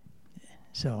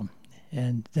 So,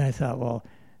 and then I thought, well,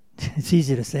 it's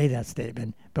easy to say that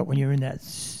statement, but when you're in that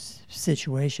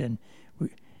situation,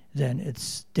 then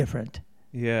it's different.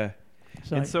 Yeah.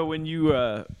 So So when you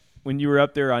were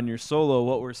up there on your solo,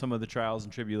 what were some of the trials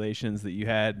and tribulations that you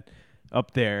had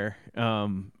up there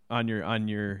on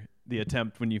the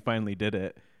attempt when you finally did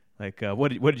it? Like what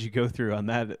did you go through on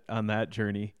that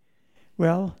journey?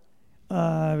 Well,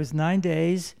 it was 9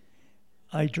 days.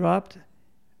 I dropped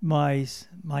my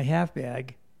half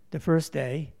bag the first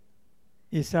day.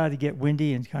 It started to get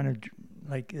windy and kind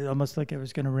of almost like it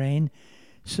was going to rain.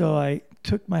 So I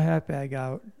took my half bag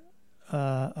out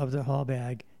of the haul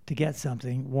bag to get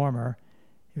something warmer.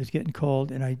 It was getting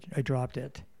cold, and I dropped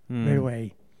it right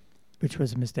away, which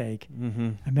was a mistake.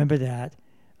 Mm-hmm. I remember that.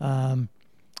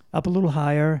 Up a little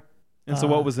higher. And so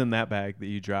what was in that bag that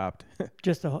you dropped?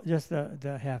 Just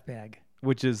the half bag.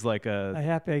 Which is like A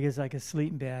half bag is like a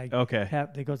sleeping bag. Okay.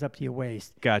 That goes up to your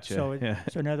waist. Gotcha. So, yeah.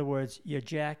 so in other words, your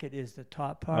jacket is the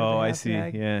top part Oh, of the I half see.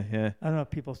 bag. Yeah, yeah. I don't know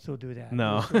if people still do that.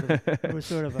 No. It was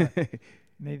sort of a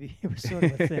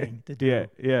thing to do. Yeah,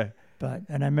 yeah.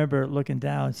 And I remember looking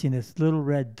down, seeing this little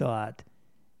red dot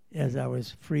as I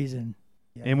was freezing.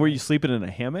 Yeah. And were you sleeping in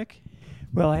a hammock?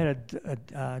 Well, I had a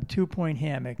 2-point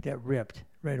hammock that ripped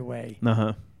right away.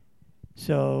 Uh-huh.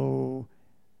 So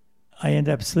I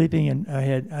ended up sleeping, and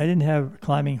I didn't have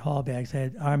climbing haul bags. I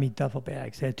had Army duffel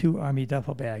bags. I had 2 Army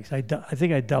duffel bags. I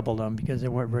think I doubled them because they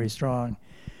weren't very strong.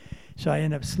 So I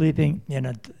ended up sleeping in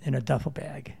a duffel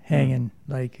bag, hanging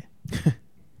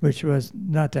which was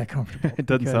not that comfortable. It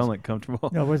doesn't sound like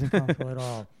comfortable. No, it wasn't comfortable at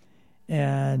all.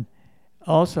 And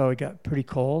also, it got pretty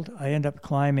cold. I ended up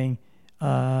climbing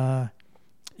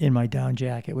in my down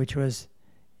jacket, it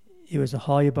was a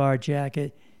Hollybar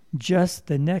jacket, just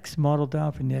the next model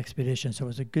down from the expedition. So it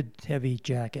was a good heavy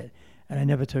jacket, and I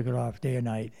never took it off day or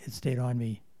night. It stayed on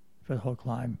me for the whole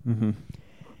climb. Mm-hmm.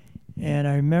 And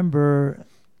I remember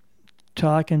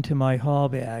talking to my haul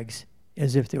bags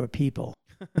as if they were people,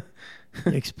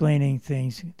 explaining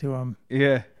things to them.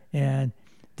 Yeah. And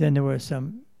then there were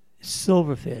some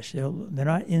silverfish. They're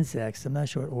not insects. I'm not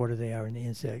sure what order they are in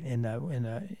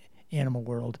the animal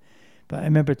world. But I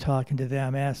remember talking to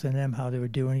them, asking them how they were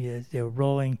doing it. They were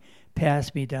rolling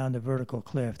past me down the vertical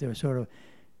cliff. They were sort of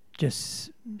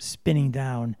just spinning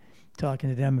down, talking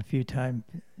to them a few times,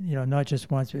 not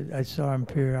just once, but I saw them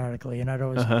periodically, and I'd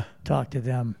always talk to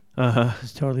them.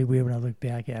 It's totally weird when I look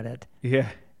back at it. Yeah.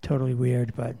 Totally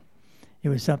weird, but it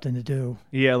was something to do.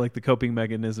 Yeah, like the coping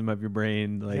mechanism of your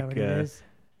brain. Is that what it is?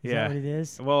 Is that what it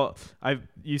is? Well,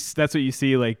 that's what you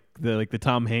see, like the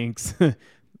Tom Hanks,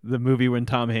 the movie when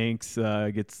Tom Hanks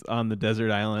gets on the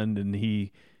desert island and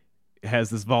he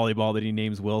has this volleyball that he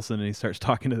names Wilson, and he starts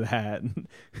talking to the hat.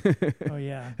 Oh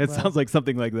yeah, it sounds like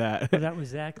something like that. Well, that was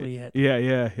exactly it. Yeah.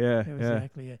 That was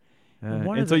exactly it.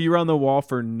 And so you were on the wall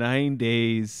for 9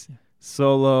 days,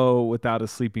 solo, without a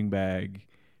sleeping bag,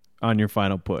 on your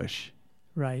final push.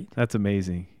 Right. That's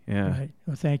amazing. Yeah. Right.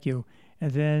 Well, thank you.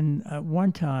 And then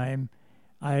one time,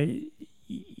 I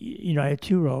had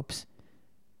 2 ropes,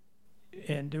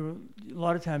 and there were a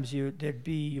lot of times there'd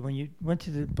be, when you went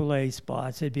to the belay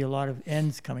spots, there'd be a lot of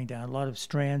ends coming down, a lot of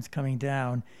strands coming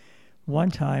down. One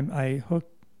time, I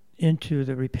hooked into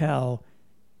the rappel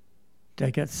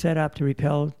that got set up to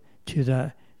rappel to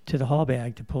the haul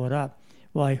bag to pull it up.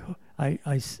 Well, I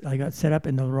got set up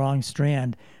in the wrong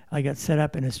strand. I got set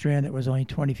up in a strand that was only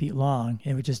 20 feet long,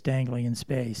 and it was just dangling in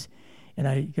space. And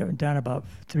I got down about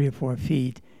 3 or 4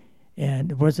 feet,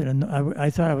 and it wasn't. I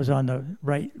thought I was on the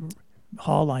right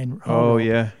haul line. Rope,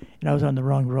 yeah. And I was on the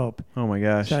wrong rope. Oh my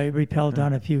gosh. So I rappelled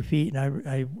down a few feet,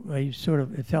 and I sort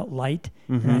of, it felt light,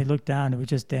 and I looked down. It was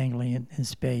just dangling in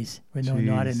space with no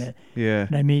knot in it. Yeah.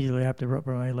 And I immediately wrapped the rope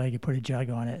around my leg and put a jug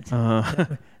on it.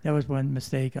 That was one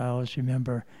mistake I always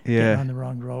remember. Yeah. Getting on the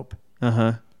wrong rope.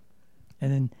 And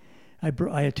then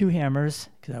I had 2 hammers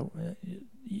because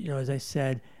as I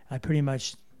said, I pretty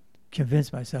much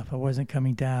convinced myself I wasn't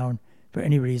coming down for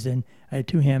any reason. I had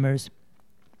 2 hammers.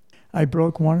 I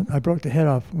broke the head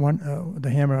off the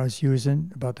hammer I was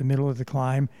using about the middle of the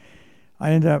climb.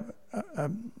 I ended up.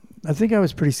 I think I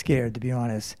was pretty scared, to be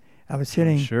honest. I was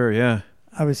hitting. Sure. Yeah.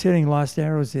 I was hitting lost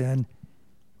arrows in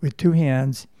with 2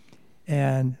 hands,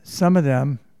 and some of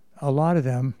them, a lot of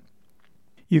them,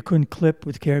 you couldn't clip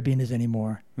with carabiners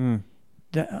anymore.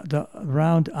 The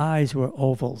round eyes were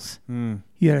ovals.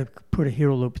 You had to put a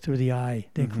hero loop through the eye,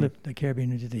 then clip the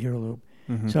carabiner to the hero loop.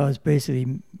 So I was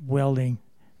basically welding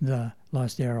the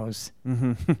lost arrows.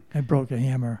 I broke a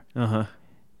hammer.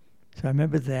 So I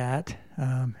remember that.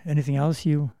 Anything else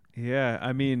you? Yeah,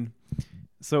 I mean,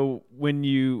 so when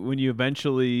you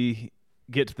eventually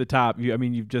get to the top,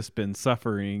 you've just been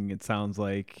suffering, it sounds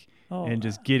like, and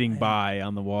just getting by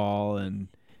on the wall and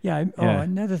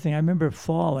another thing, I remember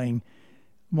falling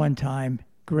one time,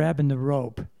 grabbing the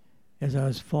rope as I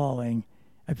was falling.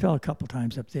 I fell a couple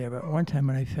times up there, but one time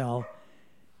when I fell,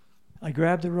 I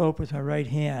grabbed the rope with my right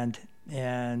hand,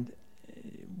 and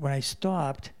when I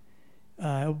stopped,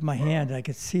 I opened my hand, and I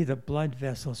could see the blood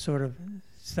vessels sort of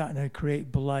starting to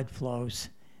create blood flows,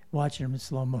 watching them in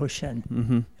slow motion.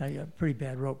 Mm-hmm. I got pretty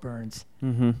bad rope burns.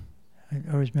 Mm-hmm.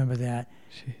 I always remember that.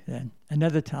 Then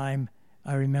another time,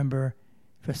 I remember,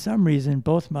 for some reason,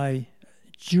 both my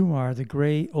Jumar, the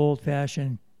gray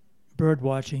old-fashioned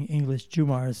bird-watching English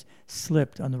Jumars,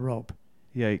 slipped on the rope.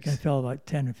 Yikes. I fell about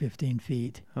 10 or 15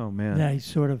 feet. Oh, man. And then I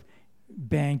sort of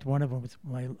banged one of them with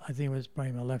I think it was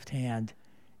probably my left hand,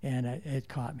 and it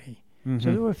caught me. Mm-hmm.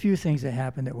 So there were a few things that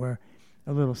happened that were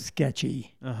a little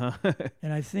sketchy. Uh-huh.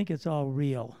 And I think it's all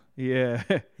real. Yeah.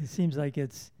 It seems like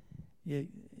I'm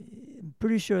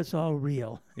pretty sure it's all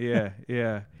real. Yeah.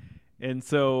 And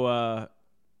so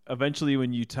eventually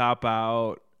when you top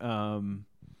out,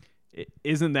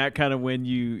 isn't that kind of when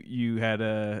you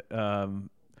had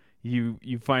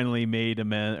you finally made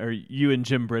amends, or you and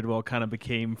Jim Bridwell kind of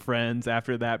became friends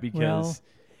after that? Because well,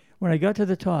 when I got to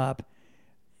the top,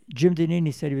 Jim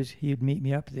Danini said he'd meet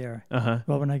me up there. Uh-huh.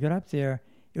 Well, when I got up there,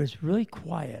 it was really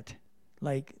quiet,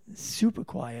 like super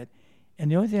quiet.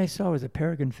 And the only thing I saw was a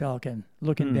peregrine falcon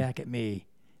looking back at me.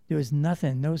 There was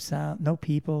nothing, no sound, no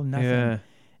people, nothing. Yeah.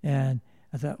 And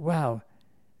I thought, wow.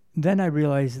 Then I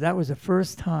realized that was the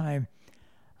first time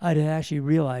I'd actually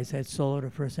realized I'd soloed a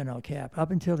first NL cap.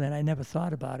 Up until then, I never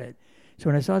thought about it. So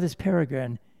when I saw this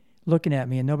peregrine looking at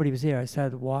me and nobody was there, I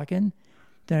started walking.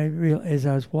 Then I realized, as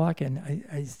I was walking,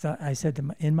 I said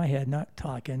in my head, not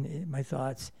talking, in my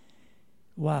thoughts,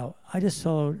 wow, I just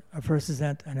soloed a first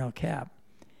ascent NL cap.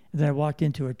 And then I walked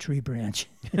into a tree branch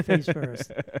face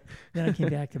first. Then I came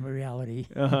back to my reality.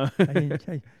 Uh-huh.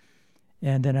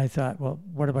 And then I thought, well,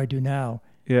 what do I do now?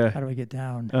 Yeah. How do I get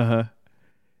down? Uh-huh.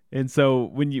 And so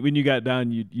when you got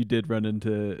down, you did run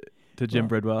into Jim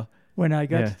Bridwell. When I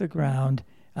got to the ground,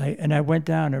 I went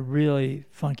down a really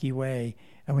funky way.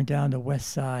 I went down the west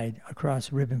side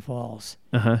across Ribbon Falls,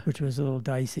 which was a little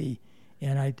dicey.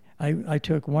 And I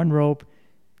took one rope,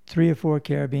 3 or 4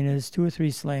 carabiners, 2 or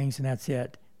 3 slings, and that's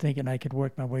it, thinking I could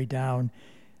work my way down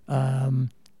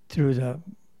through the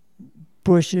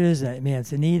bushes at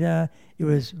Manzanita. It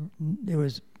was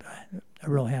a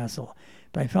real hassle.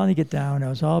 But I finally get down. I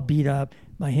was all beat up.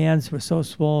 My hands were so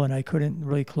swollen I couldn't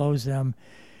really close them.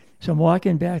 So I'm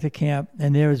walking back to camp,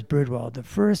 and there was Bridwell, the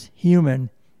first human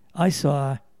I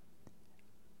saw,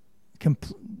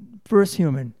 first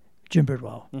human, Jim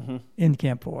Bridwell, in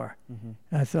Camp 4. Mm-hmm.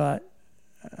 And I thought,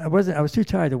 I was too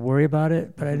tired to worry about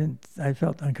it, but I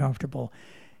felt uncomfortable.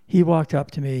 He walked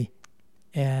up to me,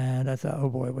 and I thought, oh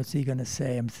boy, what's he going to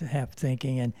say? I'm half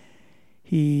thinking, and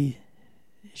he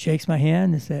shakes my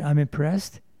hand and says, I'm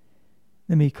impressed.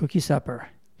 Let me cook you supper.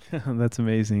 That's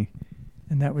amazing.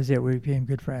 And that was it. We became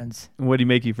good friends. And what did he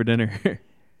make you for dinner?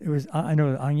 It was, I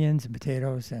know, onions and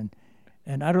potatoes, and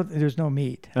there's no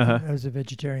meat. I was a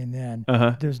vegetarian then.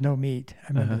 There's no meat.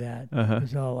 I remember that. It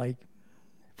was all like,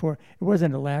 it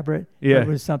wasn't elaborate. It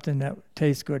was something that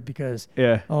tastes good because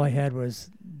all I had was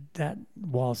that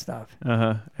wall stuff.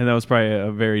 And that was probably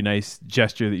a very nice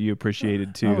gesture that you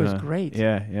appreciated too. Oh, it was great.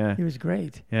 Yeah. It was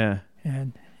great. Yeah.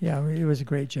 And it was a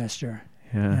great gesture.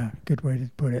 Yeah. Good way to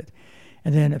put it.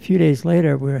 And then a few days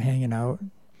later, we were hanging out,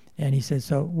 and he said,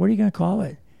 so what are you going to call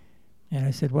it? And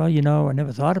I said, well, I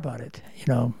never thought about it.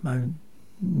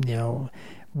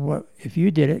 What if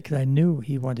you did it, because I knew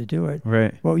he wanted to do it.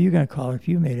 Right. What were you going to call it if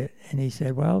you made it? And he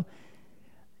said, well,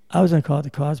 I was going to call it the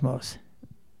Cosmos.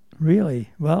 Really?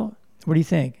 Well, what do you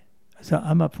think? So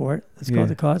I'm up for it. Let's call it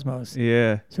the Cosmos.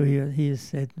 Yeah. So he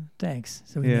said, thanks.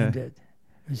 So he named it.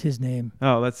 It was his name.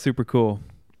 Oh, that's super cool.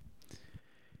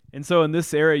 And so in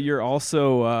this era, you're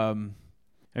also,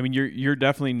 you're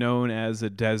definitely known as a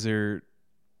desert,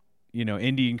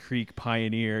 Indian Creek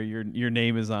pioneer. Your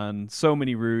name is on so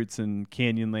many routes and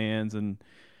Canyonlands and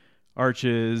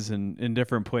arches and in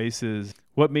different places.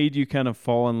 What made you kind of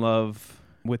fall in love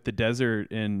with the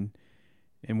desert, and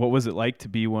what was it like to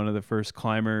be one of the first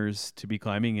climbers to be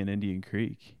climbing in Indian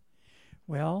Creek?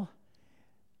 Well,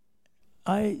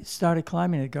 I started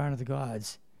climbing at Garden of the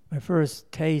Gods. My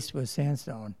first taste was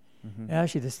sandstone. Mm-hmm.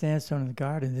 Actually, the sandstone in the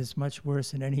garden is much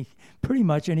worse than pretty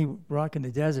much any rock in the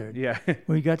desert. Yeah. When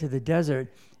we got to the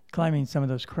desert, climbing some of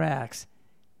those cracks,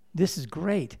 this is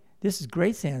great. this is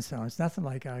great sandstone. It's nothing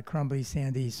like crumbly,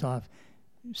 sandy, soft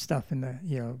stuff in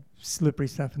the, slippery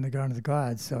stuff in the Garden of the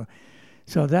Gods.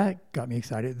 So that got me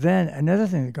excited. Then another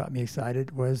thing that got me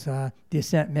excited was the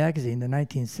Ascent magazine, the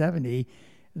 1970,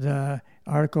 the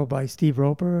article by Steve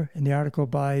Roper and the article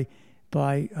by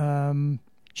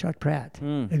Chuck Pratt.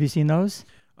 Have you seen those?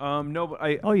 No,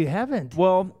 but Oh, you haven't?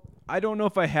 Well, I don't know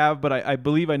if I have, but I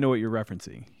believe I know what you're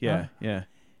referencing. Yeah, yeah.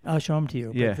 I'll show them to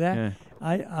you. Yeah, But that, yeah.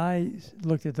 I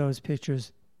looked at those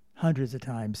pictures hundreds of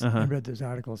times and read those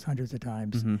articles hundreds of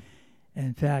times. Mm-hmm. And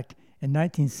in fact, in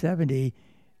 1970,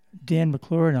 Dan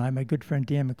McClure and I, my good friend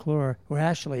Dan McClure, who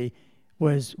actually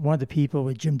was one of the people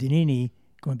with Jim Donini,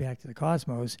 going back to the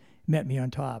Cosmos, met me on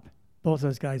top. Both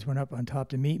those guys went up on top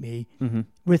to meet me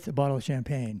with a bottle of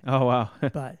champagne. Oh, wow.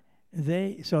 But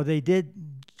Jim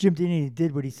Donini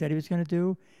did what he said he was going to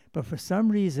do, but for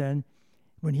some reason,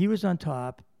 when he was on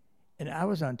top and I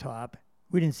was on top,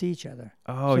 we didn't see each other.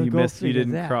 Oh, So you go missed. You figure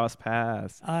didn't that. cross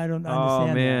paths. I don't Oh,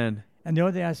 understand man. that. And the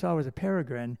only thing I saw was a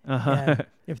peregrine. Uh-huh. And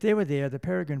if they were there, the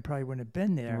peregrine probably wouldn't have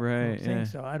been there. I Right, don't think yeah.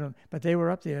 so. I don't. But they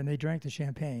were up there and they drank the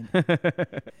champagne.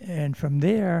 And from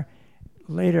there,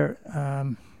 later,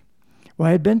 well,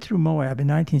 I had been through Moab in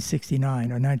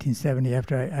 1969 or 1970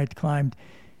 after I'd climbed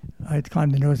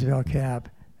the Roosevelt Cap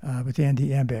with Andy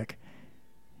Ambick.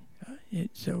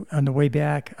 So on the way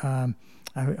back,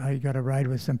 I got a ride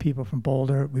with some people from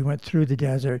Boulder. We went through the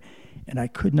desert, and I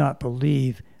could not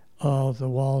believe all the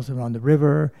walls around the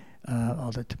river.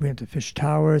 We went to Fish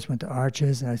Towers, went to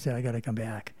Arches, and I said, I got to come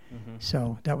back.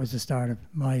 So that was the start of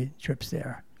my trips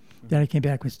there. Then I came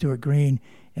back with Stuart Green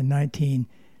in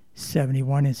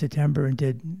 1971 in September and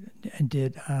did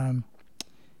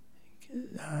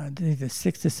the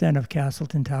sixth ascent of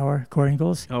Castleton Tower,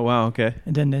 Coringles. Oh, wow. Okay.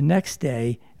 And then the next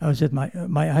day, I was with my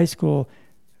high school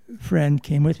friend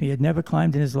came with me. He had never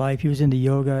climbed in his life. He was into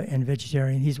yoga and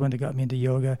vegetarian. He's the one that got me into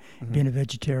yoga, being a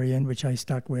vegetarian, which I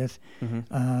stuck with.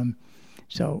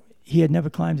 So he had never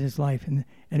climbed in his life, and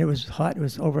it was hot. It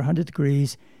was over 100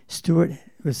 degrees. Stuart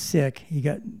was sick. He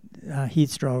got heat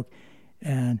stroke,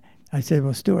 and I said,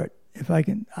 "Well, Stuart,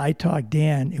 I talked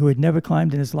Dan, who had never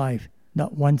climbed in his life,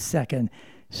 not 1 second.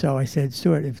 So I said,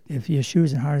 Stuart, if your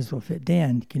shoes and harness will fit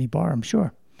Dan, can you borrow them?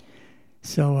 Sure.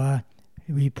 So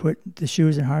we put the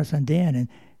shoes and harness on Dan, and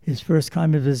his first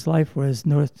climb of his life was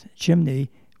North Chimney,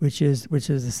 which is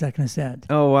the second ascent.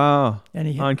 Oh, wow. And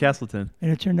he On Castleton. And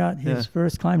it turned out his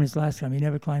first climb, his last climb. He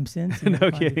never climbed since. He never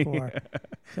No climbed kidding. before.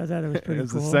 So I thought it was pretty It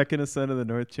was cool. the second ascent of the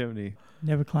North Chimney.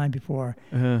 Never climbed before.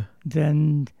 Uh-huh.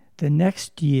 Then the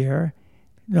next year,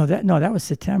 that was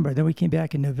September. Then we came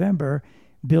back in November.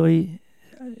 Billy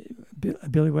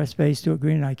West Bay, Stuart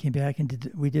Green, and I came back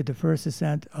and we did the first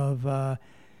ascent of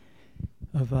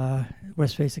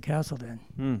West Face of Castleton.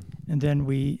 And then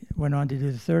we went on to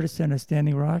do the third ascent of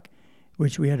Standing Rock,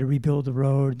 which we had to rebuild the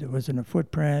road. There wasn't a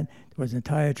footprint. There wasn't a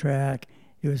tire track.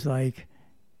 It was like,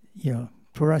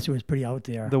 for us, it was pretty out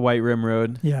there. The White Rim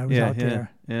Road. Yeah, it was out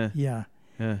there. Yeah. Yeah.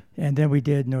 Yeah. And then we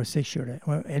did No Six Shooter.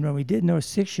 And when we did No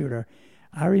Six Shooter,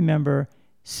 I remember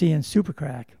seeing Super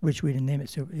Crack, which we didn't name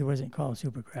it. It wasn't called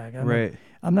Super Crack. Right.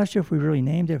 I'm not sure if we really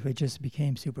named it, if it just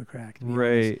became Super Crack. to be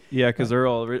Right. honest. Yeah, because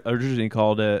Earl originally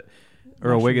called it,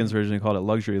 Earl Luxury. Wiggins originally called it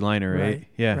Luxury Liner, right? Right,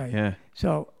 Yeah. right. Yeah.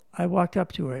 So I walked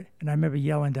up to it, and I remember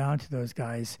yelling down to those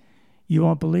guys, "You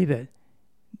won't believe it.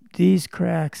 These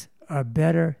cracks are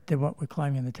better than what we're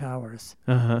climbing in the towers.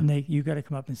 Uh-huh. And you got to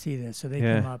come up and see this." So they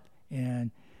Yeah. came up, and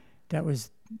that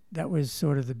was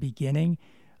sort of the beginning.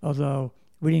 Although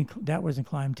that wasn't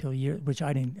climbed till which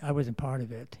I wasn't part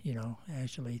of it.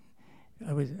 Actually,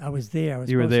 I was there.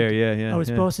 You were there, yeah. I was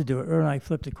yeah. supposed to do it. Earl and I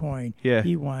flipped a coin. Yeah.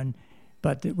 He won,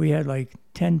 but we had like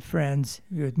 10 friends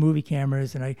with movie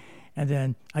cameras, and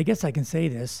then I guess I can say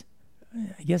this.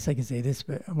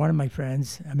 But one of my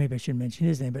friends, maybe I shouldn't mention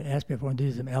his name, but asked me if I wanted to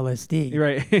do some LSD.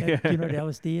 Right. Do you know what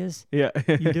LSD is? Yeah.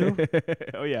 You do?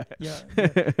 Oh, yeah. Yeah,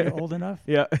 you're old enough.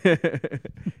 Yeah.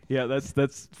 Yeah,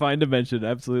 that's fine to mention,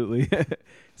 absolutely.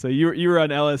 So you were on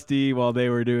LSD while they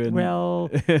were doing Well,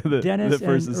 the Dennis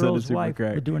first and ascent of Earl's Super wife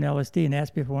Crack. were doing LSD and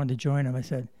asked me if I wanted to join them. I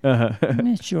said,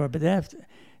 Uh-huh. sure, but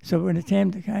so when it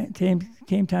came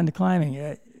time to climbing,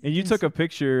 And you took a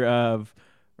picture of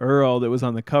Earl that was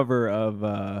on the cover of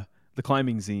the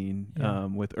climbing zine, Yeah.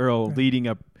 with Earl Right. leading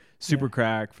up Super Yeah.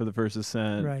 Crack for the first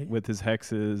ascent Right. with his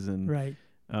hexes and right.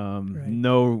 Right.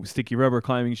 no sticky rubber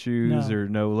climbing shoes No. or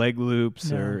no leg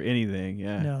loops No. or anything.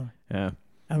 Yeah. No, Yeah.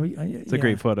 it's It's a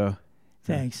great photo.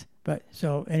 Thanks. But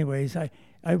so, anyways, I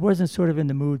wasn't sort of in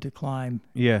the mood to climb.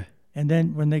 Yeah. And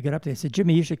then when they got up, they said,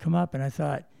 "Jimmy, you should come up." And I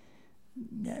thought,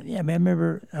 yeah, I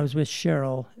remember I was with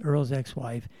Cheryl, Earl's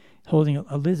ex-wife, holding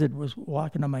a lizard was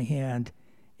walking on my hand,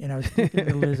 and I was looking at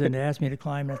the lizard, and they asked me to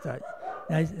climb, and I thought,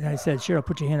 and I said, Cheryl,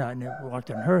 put your hand out, and it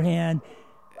walked on her hand.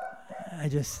 I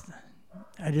just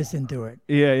didn't do it.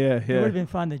 Yeah. It would have been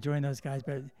fun to join those guys,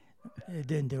 but it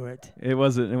didn't do it. It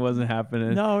wasn't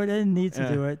happening. No, it didn't need to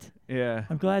do it. Yeah.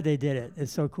 I'm glad they did it.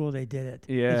 It's so cool they did it.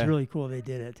 Yeah. It's really cool they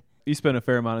did it. You spent a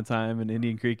fair amount of time in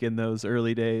Indian Creek in those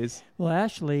early days. Well,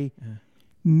 actually,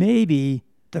 maybe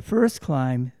the first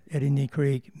climb at Indian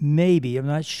Creek, maybe, I'm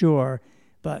not sure,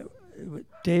 but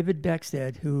David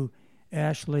Beckstead, who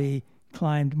actually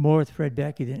climbed more with Fred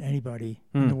Beckey than anybody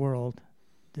in the world.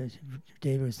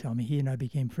 David was telling me he and I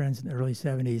became friends in the early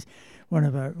 70s.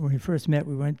 When we first met,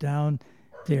 we went down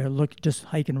there, just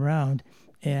hiking around,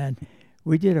 and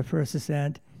we did a first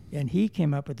ascent, and he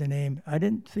came up with the name. I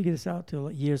didn't figure this out till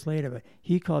years later, but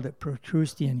he called it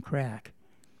Procrustean Crack.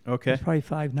 Okay. It's probably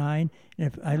 5'9", and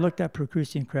if I looked up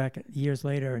Procrustean Crack years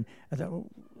later, and I thought,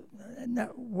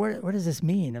 well, what does this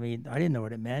mean? I mean, I didn't know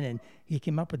what it meant, and he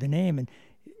came up with the name,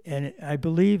 and I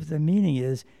believe the meaning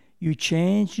is you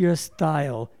change your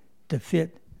style to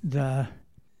fit the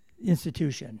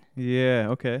institution. Yeah,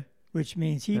 okay. Which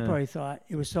means he probably thought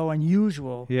it was so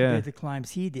unusual to do the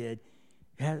climbs he did.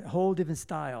 It had a whole different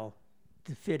style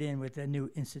to fit in with the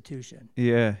new institution.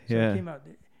 Yeah, so it came out.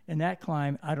 And that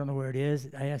climb, I don't know where it is.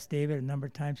 I asked David a number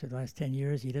of times for the last 10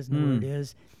 years. He doesn't know where it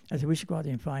is. I said, we should go out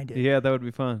there and find it. Yeah, that would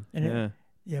be fun. And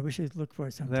we should look for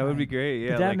it sometime. That would be great.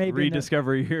 Yeah, that like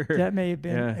rediscover your... That may have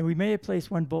been... And we may have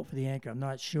placed one bolt for the anchor. I'm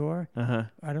not sure. Uh-huh.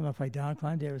 I don't know if I down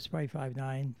climbed it. It was probably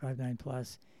 5'9"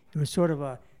 plus. It was sort of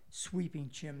a sweeping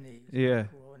chimney. It was really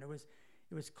cool. And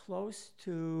it was close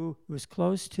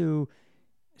to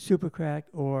Super Crack,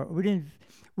 or we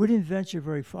didn't venture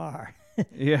very far.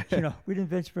 Yeah. We didn't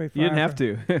venture very far. You didn't have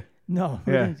to. No,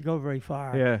 we didn't go very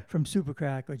far from Super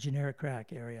Crack or generic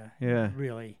crack area. Yeah.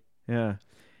 Really. Yeah.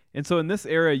 And so in this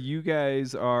era, you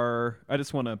guys are, I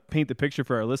just want to paint the picture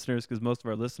for our listeners, because most of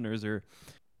our listeners are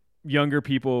younger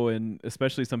people, and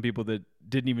especially some people that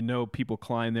didn't even know people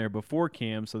climbed there before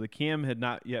CAM. So the CAM had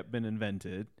not yet been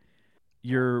invented.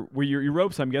 Your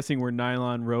ropes, I'm guessing, were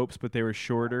nylon ropes, but they were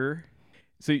shorter.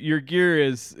 So your gear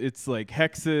it's like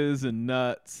hexes and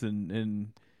nuts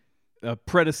and a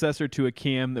predecessor to a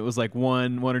CAM that was like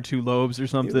one or two lobes or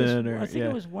something. I think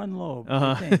it was one lobe.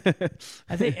 Uh-huh.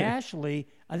 I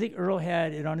think Earl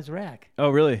had it on his rack. Oh,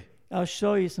 really? I'll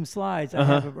show you some slides I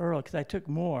have of Earl, because I took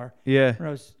more. Yeah.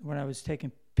 When I was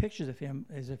taking pictures of him,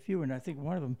 there's a few, and I think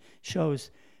one of them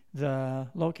shows the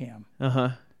low cam.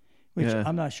 Which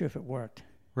I'm not sure if it worked.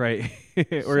 Right.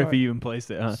 Or if he even placed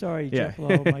it. Huh? Sorry, Jeff Lowe,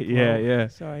 Mike Lowe. Yeah.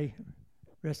 Sorry.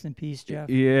 Rest in peace, Jeff.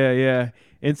 Yeah.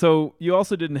 And so you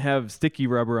also didn't have sticky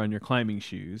rubber on your climbing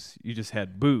shoes. You just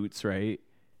had boots, right?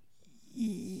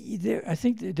 I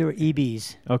think there were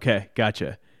EBs. Okay,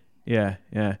 gotcha. Yeah.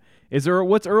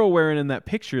 What's Earl wearing in that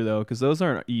picture, though? Because those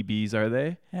aren't EBs, are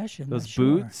they? Actually, those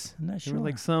boots? I'm not sure. They were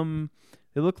like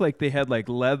they looked like they had like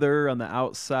leather on the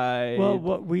outside. Well,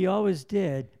 what we always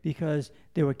did, because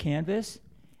they were canvas,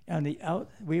 on the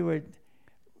we would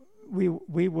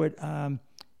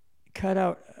cut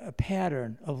out a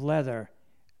pattern of leather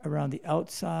around the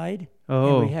outside,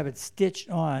 and we have it stitched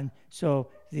on, so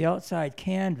the outside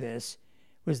canvas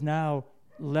was now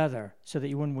leather, so that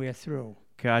you wouldn't wear through.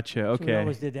 Gotcha. Okay. So we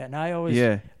always did that, and I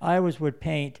always would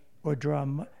paint or draw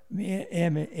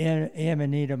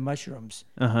amanita mushrooms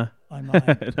on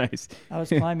mine. Nice. I was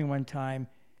climbing one time,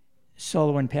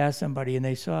 soloing past somebody, and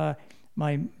they saw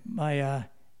my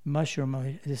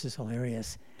mushroom. This is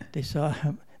hilarious. They saw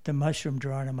the mushroom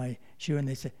drawn on my shoe, and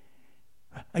they said,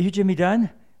 "Are you Jimmy Dunn?"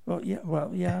 Well,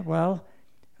 yeah. Well,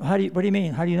 what do you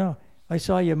mean? How do you know? I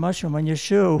saw your mushroom on your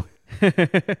shoe.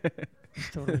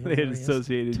 Totally hilarious. They had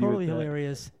associated you with that.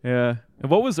 Hilarious. Yeah.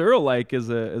 And what was Earl like as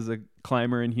a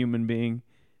climber and human being?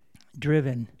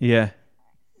 Driven. Yeah.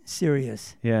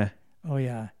 Serious. Yeah. Oh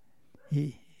yeah.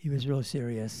 He was real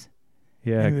serious.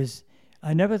 Yeah.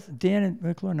 And Dan and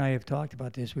Mickler and I have talked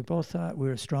about this. We both thought we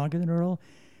were stronger than Earl,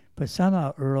 but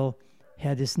somehow Earl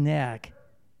had this knack.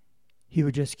 He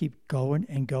would just keep going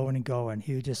and going and going.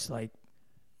 He was just like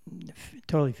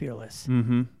totally fearless.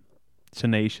 Mm-hmm.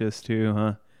 Tenacious too,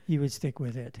 huh? He would stick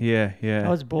with it. Yeah. I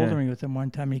was bouldering with him one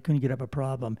time, and he couldn't get up a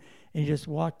problem. And he just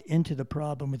walked into the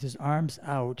problem with his arms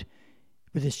out,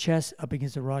 with his chest up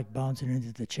against the rock, bouncing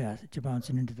into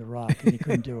the rock, and he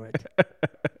couldn't do it.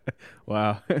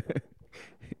 Wow.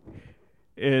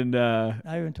 And I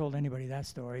haven't told anybody that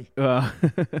story.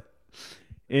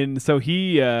 And so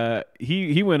he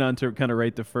went on to kind of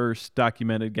write the first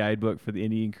documented guidebook for the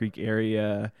Indian Creek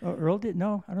area. Oh, Earl did?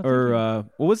 No, I don't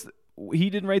think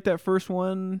he didn't write that first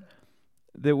one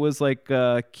that was like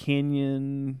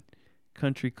canyon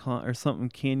cross-country or something,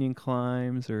 canyon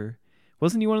climbs, or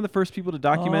wasn't he one of the first people to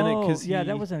document it? 'Cause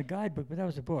that wasn't a guidebook, but that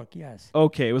was a book, yes.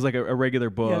 Okay, it was like a regular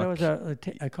book. Yeah, that was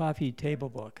a coffee table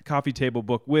book. Coffee table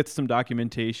book with some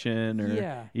documentation. Or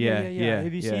Yeah.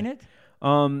 Have you seen it? I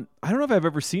don't know if I've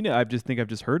ever seen it. I've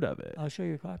just heard of it. I'll show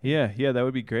you a copy. Yeah, that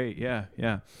would be great.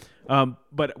 Yeah.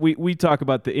 But we talk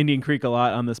about the Indian Creek a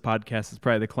lot on this podcast. It's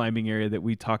probably the climbing area that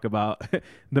we talk about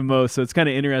the most. So it's kind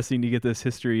of interesting to get this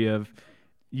history of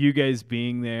you guys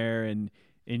being there, and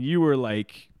you were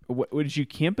like, what did you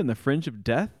camp in the Fringe of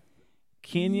Death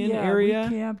Canyon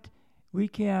area? We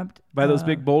camped by those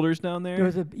big boulders down there. There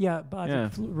was the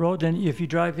road. And if you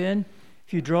drove in,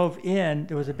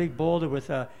 there was a big boulder with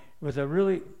a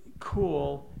really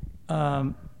cool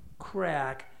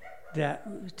crack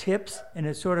that tips, and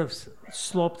it sort of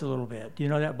sloped a little bit. Do you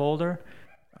know that boulder?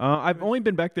 I've only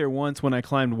been back there once when I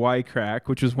climbed Y Crack,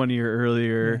 which was one of your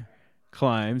earlier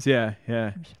climbs. Yeah.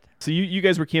 So you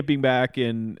guys were camping back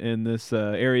in this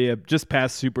area just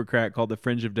past Super Crack called the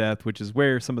Fringe of Death, which is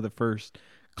where some of the first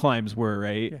climbs were,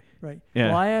 right? Yeah, right. Yeah.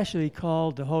 Well, I actually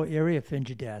called the whole area Fringe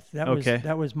of Death.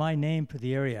 That was my name for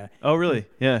the area. Oh, really?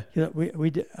 Yeah.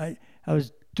 I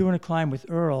was doing a climb with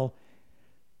Earl.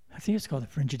 I think it's called the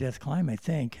Fringe of Death climb, I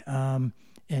think. And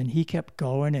he kept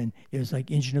going, and it was like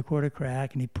inch and a quarter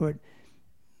crack, and he put,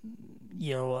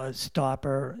 a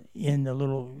stopper in the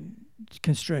little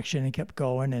constriction and kept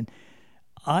going. And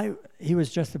he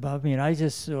was just above me, and I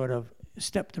just sort of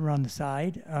stepped around the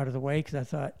side out of the way because I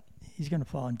thought he's going to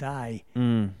fall and die.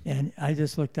 And I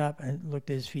just looked up and looked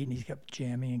at his feet, and he kept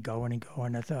jamming and going and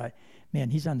going. I thought, man,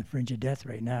 he's on the Fringe of Death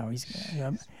right now.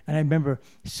 And I remember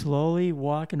slowly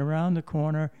walking around the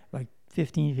corner like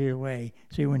 15 feet away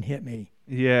so he wouldn't hit me.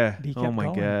 Yeah. Oh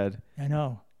my God. I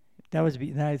know.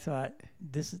 Then I thought,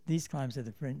 these climbs are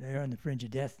they're on the Fringe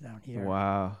of Death down here.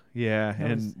 Wow. Yeah.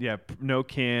 No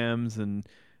cams, and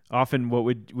often what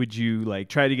would you like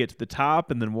try to get to the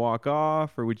top and then walk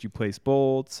off, or would you place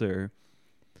bolts? Or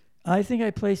I think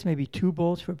I placed maybe 2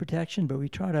 bolts for protection, but we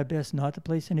tried our best not to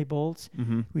place any bolts.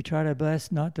 Mm-hmm. We tried our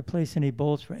best not to place any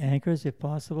bolts for anchors if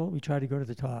possible. We tried to go to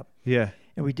the top. Yeah.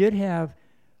 And we did have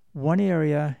one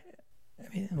area,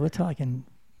 we're talking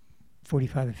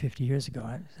 45 or 50 years ago,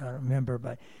 I don't remember,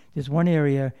 but there's one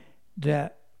area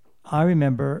that I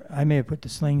remember, I may have put the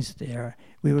slings there.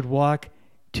 We would walk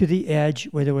to the edge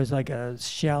where there was like a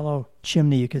shallow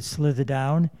chimney you could slither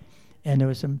down, and there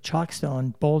was some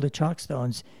boulder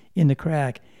chalkstones in the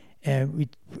crack, and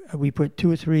we put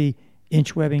 2 or 3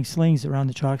 inch webbing slings around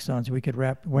the chalkstones so we could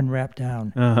wrap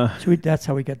down. Uh-huh. So that's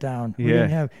how we got down. We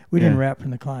didn't wrap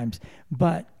from the climbs.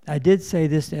 But I did say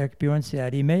this to Eric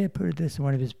Bjornstad. He may have put this in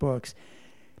one of his books.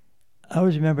 I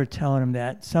always remember telling him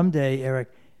that someday, Eric,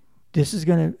 these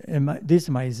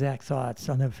are my exact thoughts.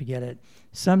 I'll never forget it.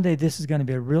 Someday this is going to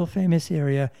be a real famous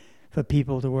area for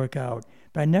people to work out.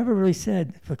 But I never really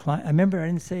said for I remember I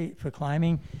didn't say for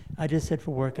climbing. I just said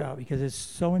for workout because it's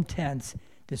so intense.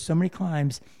 There's so many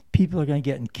climbs. People are going to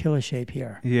get in killer shape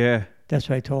here. Yeah. That's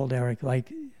what I told Eric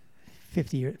like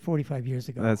 45 years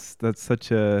ago. That's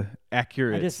such a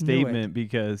accurate statement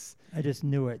because I just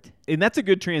knew it. And that's a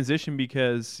good transition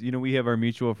because, we have our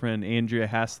mutual friend, Andrea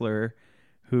Hassler,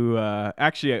 who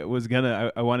actually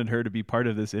I wanted her to be part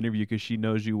of this interview because she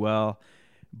knows you well.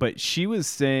 But she was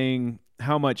saying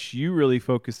how much you really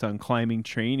focused on climbing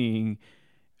training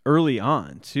early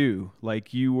on too.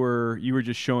 Like you were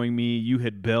just showing me you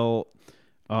had built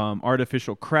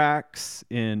artificial cracks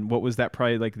in, what was that,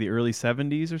 probably like the early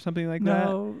 70s or something like that?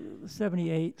 No,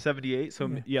 78. 78, so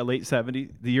yeah, late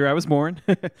 70s, the year I was born.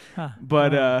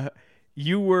 But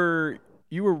you were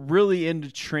really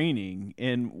into training,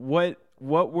 and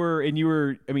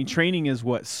training is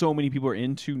what so many people are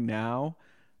into now.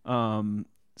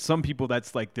 Some people,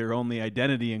 that's like their only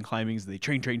identity in climbing is they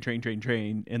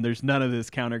train, and there's none of this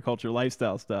counterculture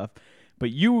lifestyle stuff. But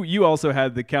you also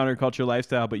had the counterculture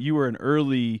lifestyle, but you were an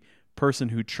early person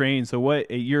who trained. So what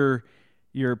at your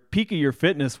peak of your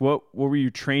fitness, what were your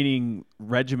training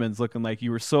regimens looking like? You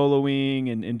were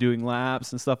soloing and doing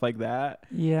laps and stuff like that?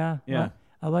 Yeah. Yeah. Well,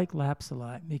 I like laps a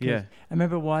lot because I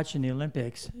remember watching the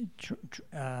Olympics,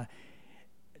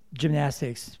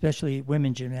 gymnastics, especially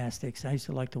women gymnastics. I used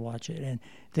to like to watch it.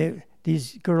 And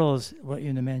these girls,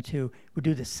 even the men too, would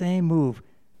do the same move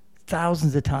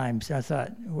thousands of times. I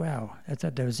thought, wow,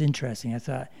 that was interesting. I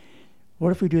thought, what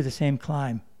if we do the same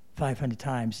climb 500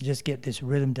 times and just get this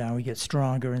rhythm down? We get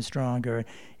stronger and stronger.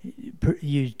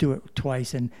 You do it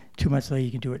twice, and 2 months later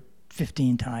you can do it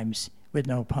 15 times with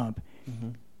no pump.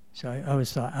 Mm-hmm. So I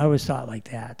always thought like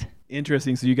that.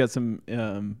 Interesting. So you got some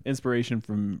inspiration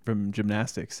from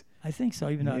gymnastics. I think so.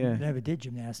 Even though Yeah. I never did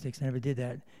gymnastics, I never did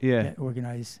that, Yeah. that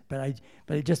organized. But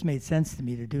it just made sense to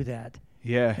me to do that.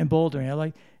 Yeah. And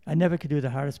bouldering, I never could do the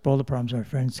hardest boulder problems my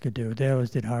friends could do. They always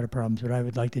did harder problems, but I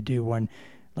would like to do one,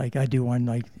 like I do one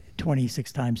like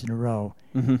 26 times in a row,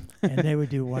 Mm-hmm. and they would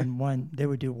do one. They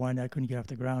would do one. I couldn't get off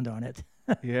the ground on it.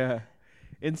 Yeah.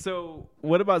 And so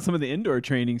what about some of the indoor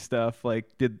training stuff?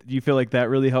 Like, did you feel like that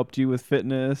really helped you with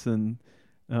fitness and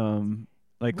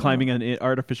like climbing on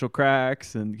artificial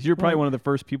cracks? And 'cause you're probably one of the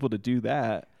first people to do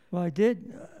that. Well, I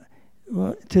did.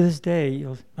 Well, to this day,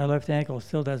 my left ankle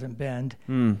still doesn't bend.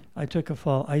 I took a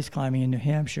fall ice climbing in New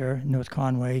Hampshire, North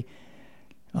Conway,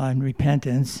 on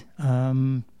Repentance,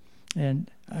 and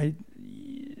I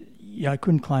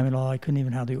couldn't climb at all. I couldn't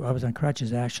even I was on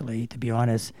crutches, actually, to be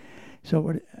honest.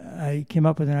 So I came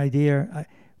up with an idea.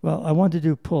 I wanted to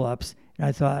do pull-ups, and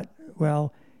I thought,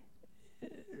 well,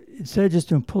 instead of just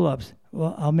doing pull-ups,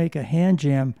 I'll make a hand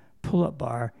jam pull-up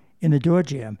bar in the door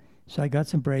jam. So I got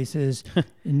some braces,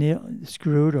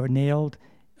 screwed or nailed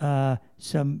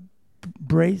some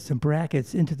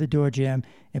brackets into the door jam,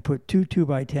 and put two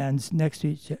 2x10s next to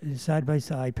each, side by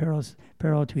side,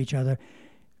 parallel to each other,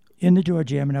 in the door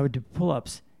jam, and I would do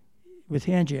pull-ups with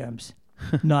hand jams,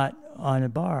 not on a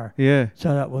bar. Yeah. So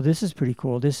I thought, well, this is pretty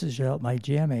cool. This is help my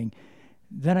jamming.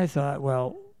 Then I thought,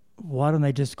 well, why don't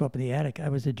I just go up in the attic? I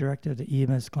was the director of the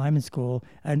EMS climbing school.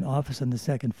 I had an office on the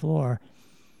second floor.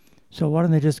 So why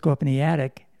don't they just go up in the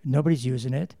attic? Nobody's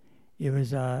using it. It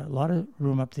was a lot of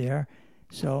room up there.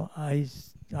 So I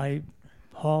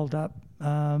hauled up,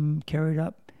 carried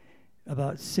up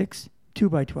about 6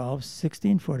 2x12s,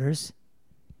 16-footers,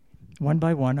 one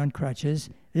by one on crutches.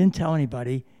 I didn't tell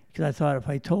anybody because I thought if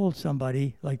I told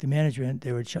somebody, like the management,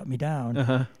 they would shut me down.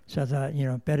 Uh-huh. So I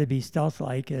thought, better be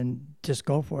stealth-like and just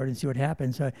go for it and see what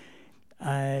happens. So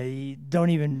I don't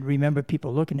even remember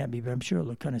people looking at me, but I'm sure it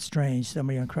looked kind of strange.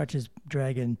 Somebody on crutches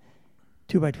dragging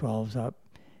 2x12s up.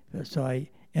 So I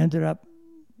ended up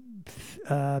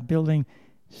building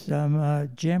some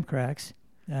jam cracks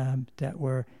that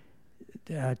were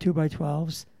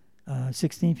 2x12s,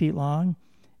 16 feet long,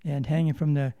 and hanging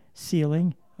from the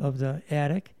ceiling of the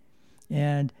attic.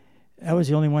 And I was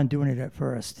the only one doing it at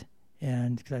first.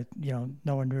 And because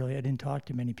no one really, I didn't talk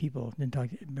to many people, didn't talk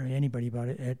to really anybody about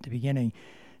it at the beginning.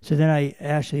 So then I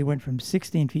actually went from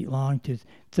 16 feet long to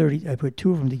 30. I put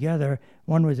two of them together.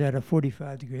 One was at a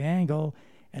 45-degree angle,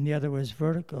 and the other was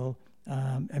vertical.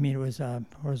 It was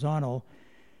horizontal.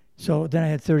 So then I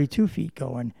had 32 feet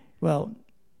going. Well,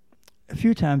 a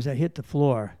few times I hit the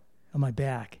floor on my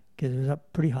back because it was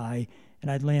up pretty high,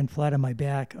 and I'd land flat on my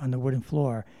back on the wooden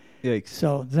floor. Yikes.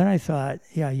 So then I thought,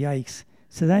 yikes.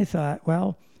 So then I thought,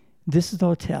 well, this is the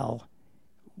hotel.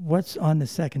 What's on the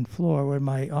second floor where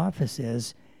my office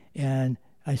is? And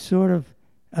I don't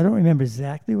remember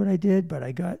exactly what I did, but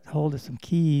I got hold of some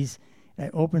keys. And I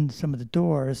opened some of the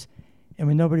doors. And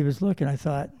when nobody was looking, I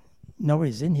thought,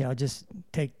 nobody's in here. I'll just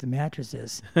take the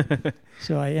mattresses.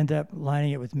 So I ended up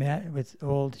lining it with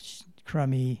old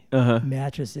crummy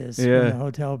mattresses in the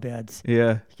hotel beds.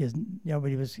 Yeah. Because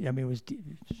nobody was, it was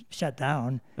shut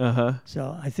down. Uh-huh.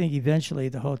 So I think eventually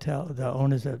the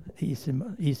owners of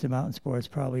Eastern Mountain Sports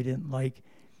probably didn't like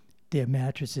their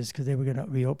mattresses because they were going to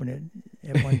reopen it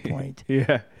at one point.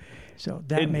 Yeah. So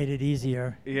that made it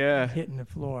easier. Yeah. Hitting the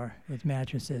floor with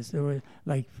mattresses. They were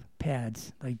like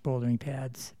pads, like bouldering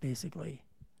pads, basically.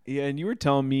 Yeah, and you were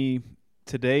telling me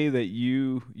today that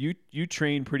you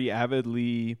trained pretty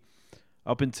avidly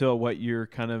up until your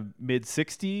kind of mid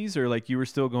 60s, or like you were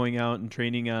still going out and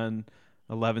training on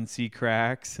 11C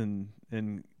cracks and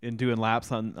doing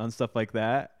laps on stuff like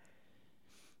that.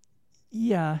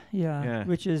 Yeah.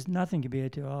 Which is nothing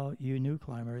compared to all you new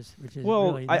climbers, which is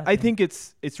well, really I think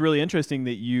it's really interesting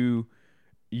that you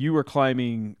were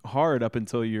climbing hard up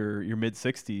until your mid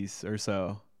 60s or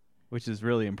so, which is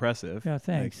really impressive. Yeah,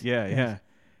 thanks. Like, yeah.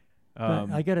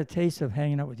 But I got a taste of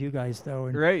hanging out with you guys, though,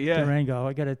 in Durango.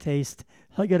 I got a taste.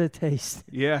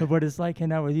 Yeah. Of what it's like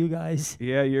hanging out with you guys.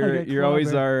 Yeah, you're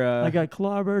always our. I got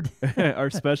clobbered. Our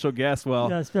special guest. Well,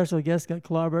 yeah, special guest got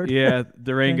clobbered. Yeah,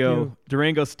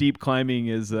 Durango steep climbing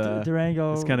is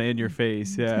Durango. It's kind of in your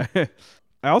face. Yeah.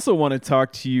 I also want to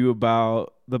talk to you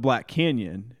about the Black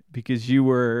Canyon because you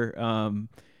were,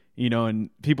 and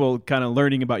people kind of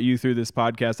learning about you through this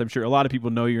podcast. I'm sure a lot of people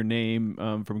know your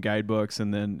name from guidebooks,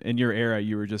 and then in your era,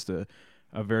 you were just a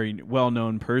very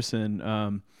well-known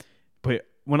person. But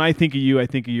when I think of you, I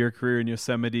think of your career in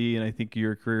Yosemite, and I think of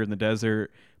your career in the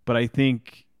desert. But I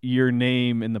think your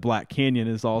name in the Black Canyon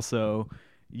is also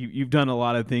you've done a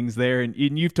lot of things there, and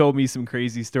you've told me some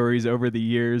crazy stories over the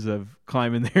years of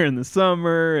climbing there in the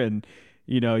summer, and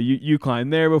you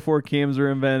climbed there before cams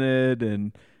were invented,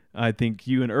 and I think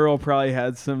you and Earl probably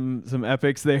had some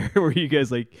epics there where you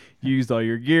guys like used all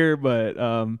your gear. But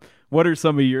what are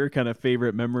some of your kind of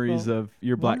favorite memories of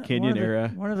your Black Canyon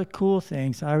era? One of the cool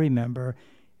things I remember,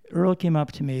 Earl came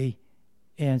up to me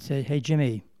and said, "Hey,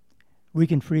 Jimmy, we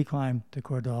can free climb the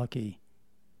Cordalki."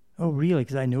 Oh, really?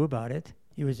 Because I knew about it.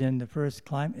 It was in the first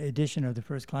edition of the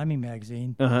first climbing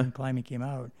magazine when climbing came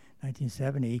out,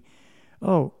 1970.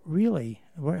 Oh, really?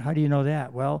 How do you know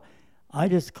that? Well, I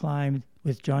just climbed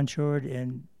with John Short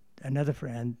and another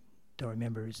friend, don't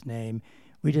remember his name.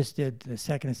 We just did the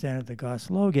second ascent of the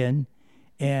Goss Logan,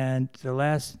 and the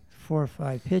last 4 or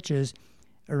 5 pitches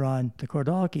are on the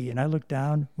Cordalki. And I looked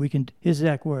down, his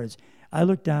exact words, I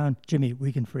looked down, Jimmy,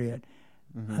 we can free it.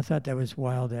 Mm-hmm. I thought that was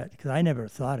wild, because I never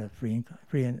thought of freeing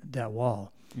that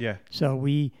wall. Yeah. So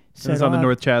we set off. It was on the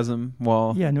North Chasm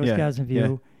wall. Yeah, North Chasm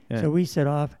view. Yeah. So we set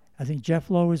off. I think Jeff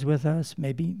Lowe was with us,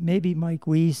 maybe Mike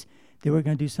Weiss. They were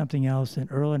going to do something else,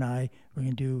 and Earl and I were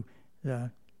going to do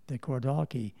the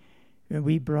Cordalki. And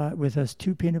we brought with us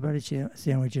 2 peanut butter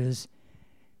sandwiches,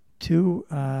 2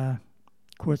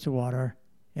 quarts of water,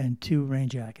 and 2 rain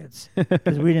jackets.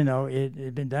 Because we didn't know, it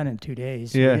had been done in 2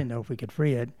 days. So we didn't know if we could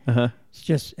free it. It's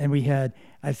just, and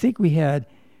I think we had,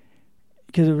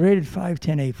 because it was rated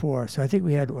 510A4, so I think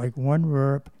we had like 1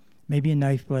 RERP, maybe a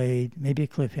knife blade, maybe a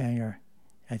cliffhanger,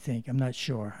 I think. I'm not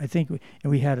sure. I think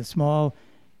we had a small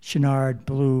Chenard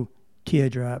blue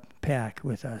teardrop pack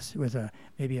with us, with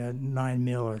maybe a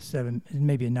 9mm or 7,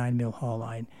 maybe a 9mm haul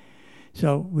line.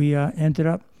 So we ended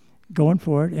up going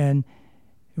for it, and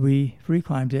we free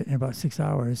climbed it in about 6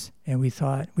 hours. And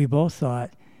we both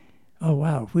thought, oh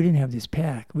wow, if we didn't have this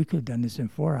pack, we could have done this in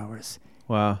 4 hours.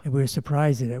 Wow. And we were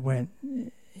surprised that it went.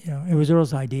 It was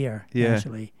Earl's idea,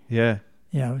 actually. Yeah.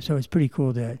 So it's pretty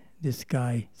cool that this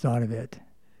guy thought of it.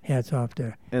 Hats off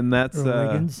to and that's Earl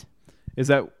Wiggins. Is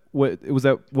that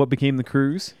what became the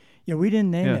cruise? Yeah, we didn't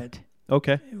name it.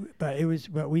 Okay. But it was.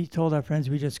 But we told our friends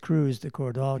we just cruised the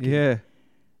Cordalki. Yeah.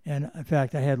 And in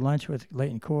fact, I had lunch with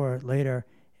Leighton Core later.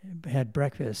 Had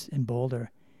breakfast in Boulder,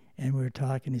 and we were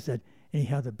talking. He said, and he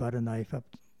held the butter knife up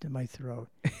to my throat.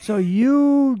 So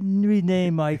you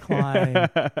rename my climb.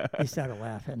 He started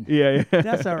laughing. Yeah.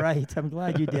 That's all right. I'm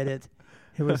glad you did it.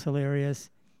 It was hilarious.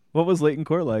 What was Leighton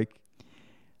Core like?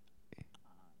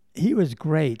 He was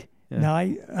great. Yeah. Now,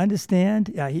 I understand.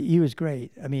 Yeah, he was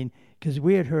great. I mean, because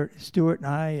we had heard Stuart and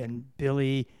I and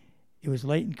Billy, it was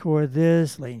Leighton Core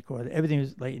this, Leighton Core that. Everything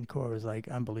was Leighton Core was like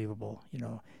unbelievable,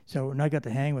 So when I got to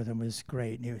hang with him, it was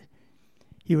great. And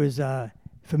he was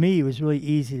for me, it was really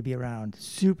easy to be around.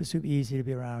 Super, super easy to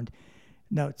be around.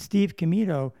 Now, Steve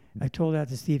Comito, I told that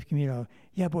to Steve Comito.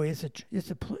 Yeah, boy, it's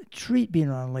a treat being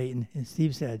around Leighton. And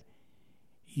Steve said,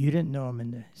 you didn't know him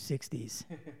in the 60s.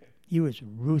 He was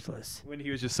ruthless. When he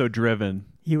was just so driven.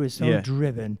 He was so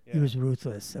driven. Yeah. He was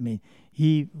ruthless. I mean,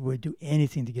 he would do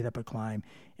anything to get up a climb.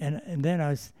 And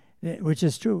then which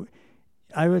is true,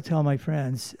 I would tell my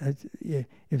friends,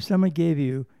 if someone gave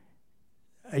you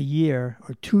a year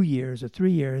or 2 years or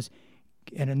 3 years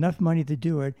and enough money to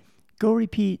do it, go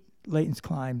repeat Leighton's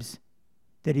climbs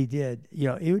that he did.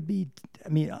 It would be,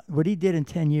 what he did in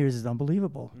 10 years is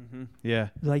unbelievable. Mm-hmm. Yeah.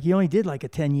 Like he only did like a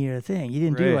 10-year thing. He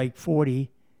didn't do like 40.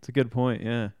 It's a good point,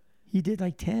 yeah. He did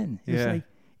like 10. It was like,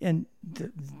 and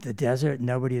the desert,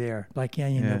 nobody there. Black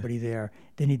Canyon, nobody there.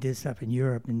 Then he did stuff in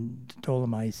Europe and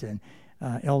Dolomites and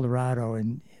El Dorado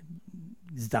and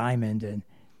Diamond and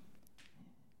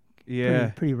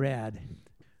pretty rad.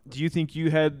 Do you think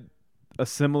you had a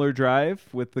similar drive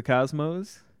with the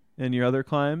Cosmos and your other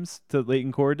climbs to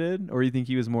Leighton Core did, or you think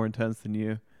he was more intense than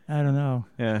you? I don't know.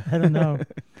 Yeah. I don't know.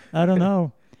 I don't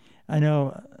know. I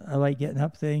know I like getting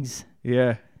up things.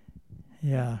 Yeah.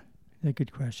 Yeah. A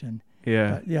good question.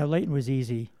 Yeah. But yeah, Leighton was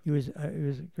easy. It was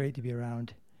great to be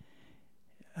around.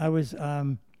 I was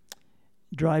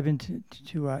driving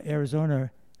to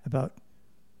Arizona about,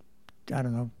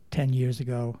 10 years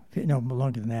ago. No,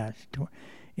 longer than that.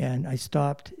 And I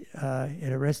stopped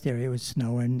at a rest area. It was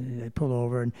snowing. I pulled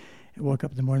over and I woke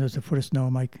up in the morning. There was a foot of snow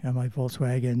on my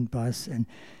Volkswagen bus, and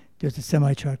there's a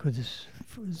semi truck with this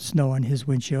snow on his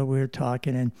windshield. We were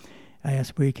talking, and I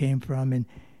asked where he came from, and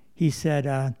he said,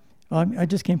 I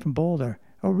just came from Boulder.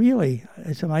 Oh, really?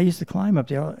 I said, I used to climb up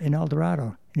there in El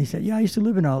Dorado. And he said, yeah, I used to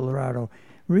live in El Dorado.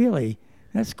 Really?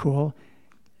 That's cool.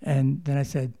 And then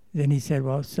he said,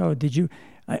 well, so did you?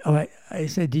 I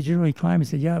said, did you really climb? He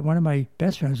said, yeah, one of my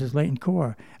best friends was Leighton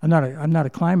Core. I'm not a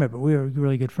climber, but we were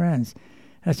really good friends.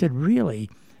 I said, really?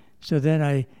 So then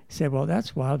I said, well,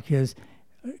 that's wild, because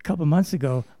a couple months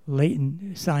ago,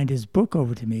 Leighton signed his book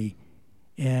over to me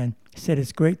and said,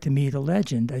 it's great to meet a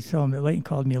legend. I told him that Leighton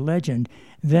called me a legend.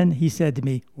 Then he said to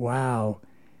me, wow,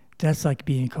 that's like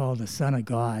being called the son of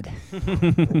God.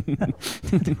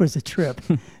 It was a trip.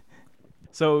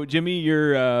 So Jimmy,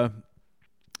 you're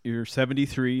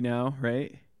 73 now,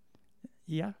 right?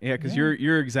 Yeah. Yeah, because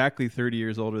you're exactly 30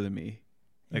 years older than me,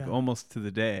 like Yeah. almost to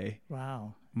the day.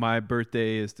 Wow. My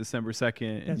birthday is December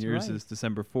 2nd, and That's yours right. is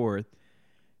December 4th.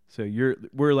 So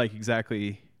we're like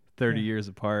exactly 30 Yeah. years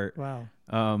apart. Wow.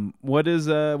 What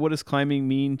does climbing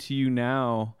mean to you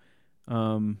now?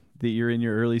 That you're in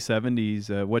your early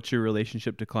 70s. What's your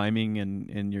relationship to climbing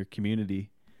and your community?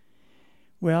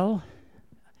 Well,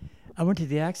 I went to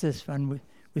the Access Fund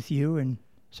with you and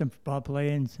some Bob Play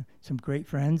and some great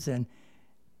friends, and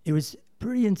it was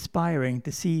pretty inspiring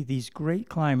to see these great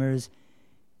climbers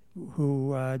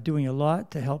who are doing a lot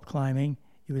to help climbing.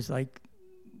 It was like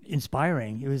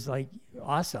inspiring. It was like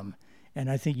awesome.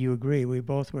 And I think you agree. We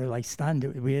both were like stunned.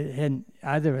 We hadn't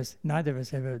neither of us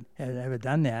had ever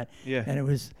done that. Yeah. And it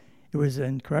was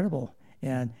incredible.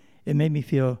 And it made me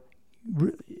feel,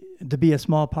 to be a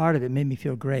small part of it made me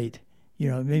feel great.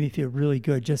 It made me feel really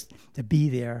good just to be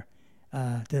there,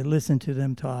 to listen to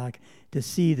them talk, to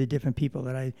see the different people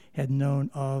that I had known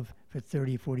of for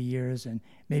 30, 40 years, and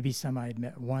maybe some I had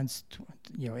met once,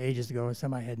 ages ago,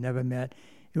 some I had never met.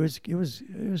 It was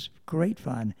great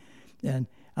fun. And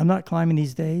I'm not climbing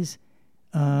these days.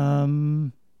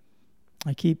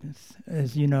 I keep,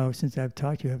 as you know, since I've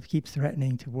talked to you, I keep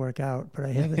threatening to work out, but I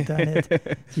haven't done it.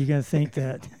 So you're going to think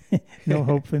that no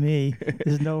hope for me.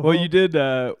 There's no hope. Well, you did,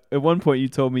 at one point you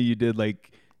told me you did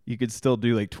you could still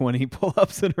do 20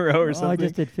 pull-ups in a row or something. I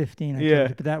just did 15. Yeah. Told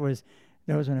you, but that was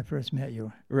when I first met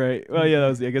you. Right. Well, yeah,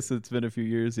 I guess it's been a few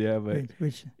years, yeah, but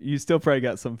Which you still probably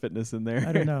got some fitness in there.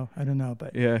 I don't know,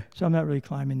 but Yeah. so I'm not really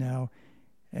climbing now.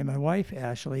 And my wife,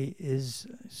 Ashley, is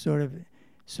sort of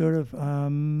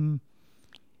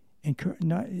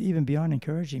not even beyond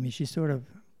encouraging me. She's sort of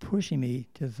pushing me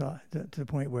to the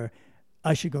point where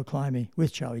I should go climbing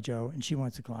with Charlie Joe, and she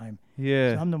wants to climb.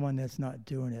 Yeah. So I'm the one that's not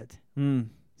doing it.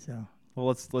 So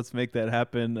Well, let's make that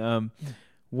happen.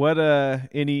 What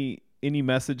any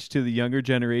message to the younger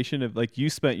generation of you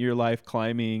spent your life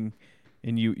climbing,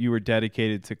 and you were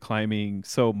dedicated to climbing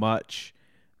so much.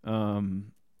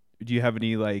 Do you have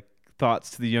any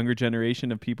thoughts to the younger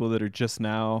generation of people that are just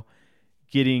now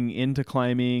getting into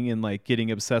climbing and getting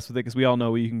obsessed with it? Because we all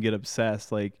know you can get obsessed.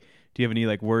 Do you have any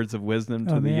words of wisdom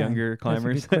to the younger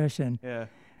climbers? That's a good question. Yeah.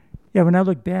 Yeah, when I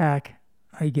look back,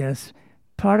 I guess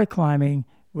part of climbing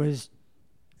was,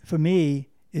 for me,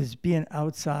 is being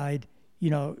outside.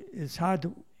 It's hard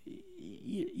to,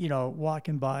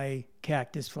 walking by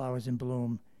cactus flowers in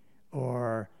bloom,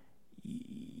 or,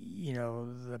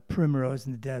 the primrose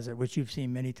in the desert, which you've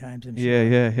seen many times, I'm sure.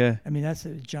 Yeah. I mean, that's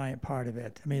a giant part of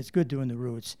it. I mean, it's good doing the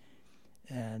routes,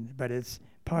 but it's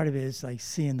part of it is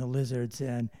seeing the lizards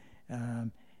and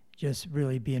just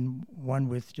really being one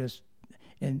with just.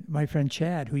 And my friend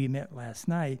Chad, who you met last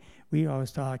night, we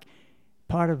always talk.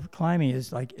 Part of climbing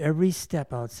is every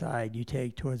step outside you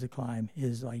take towards a climb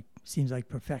is seems like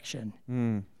perfection.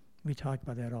 We talk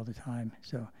about that all the time.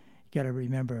 So you got to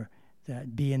remember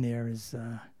that being there is.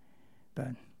 But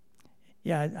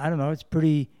yeah, I don't know. It's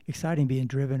pretty exciting being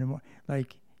driven, and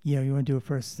you want to do a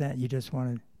first ascent, you just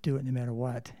want to do it no matter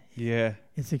what. Yeah.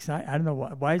 It's exciting. I don't know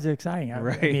why is it exciting.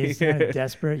 Right. I mean, it's kind of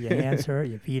desperate. Your hands hurt,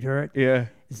 your feet hurt. Yeah.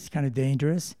 It's kind of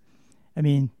dangerous. I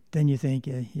mean, then you think,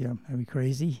 are we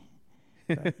crazy?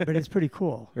 But it's pretty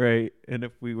cool. Right. And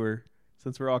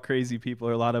since we're all crazy people,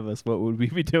 or a lot of us, what would we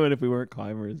be doing if we weren't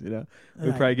climbers? We'd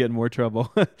probably get in more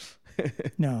trouble.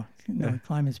 No,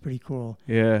 climbing's pretty cool.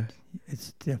 Yeah.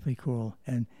 It's definitely cool.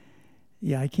 And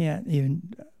yeah, I can't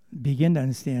even begin to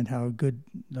understand how good,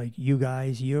 you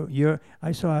guys,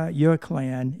 I saw your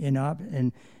clan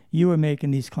and you were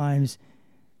making these climbs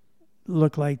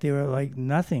look like they were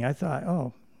nothing. I thought,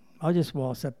 I'll just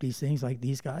waltz up these things like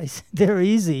these guys. They're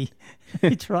easy.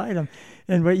 I tried them.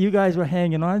 And what you guys were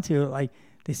hanging on to,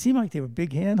 they seemed like they were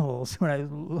big handholds when I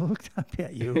looked up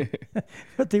at you,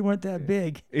 but they weren't that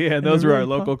big. Yeah, and those were our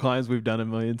local climbs we've done a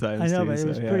million times. I know, too, but it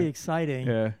was pretty exciting.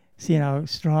 Yeah. Seeing how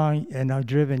strong and how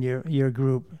driven your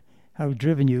group, how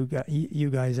driven you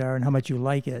guys are, and how much you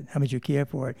like it, how much you care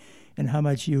for it, and how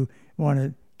much you want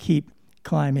to keep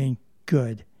climbing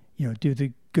good. Do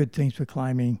the good things for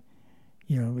climbing.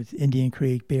 With Indian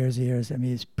Creek, Bears Ears. I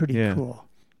mean, it's pretty cool.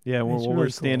 Yeah, It's we're really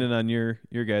standing cool. on your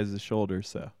guys' shoulders,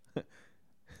 so.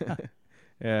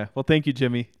 Yeah. Well, thank you,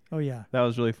 Jimmy. Oh yeah. That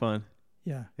was really fun.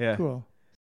 Yeah. Yeah. Cool.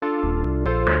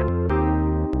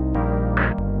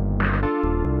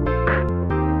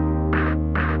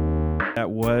 That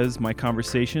was my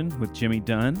conversation with Jimmy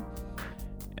Dunn.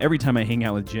 Every time I hang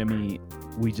out with Jimmy,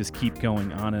 we just keep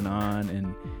going on,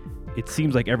 and it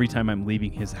seems like every time I'm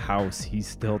leaving his house, he's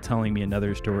still telling me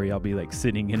another story. I'll be like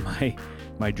sitting in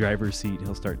my driver's seat.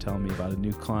 He'll start telling me about a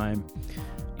new climb.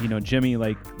 You know, Jimmy,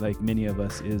 like many of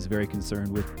us, is very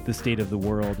concerned with the state of the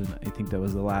world, and I think that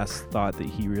was the last thought that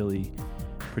he really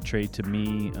portrayed to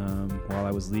me while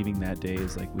I was leaving that day.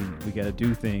 Is like we got to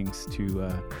do things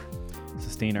to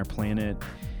sustain our planet.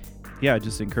 Yeah,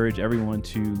 just encourage everyone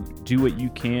to do what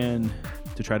you can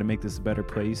to try to make this a better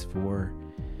place for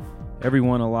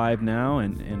everyone alive now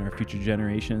and our future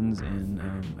generations. And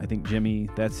I think Jimmy,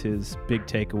 that's his big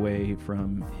takeaway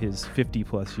from his 50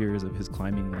 plus years of his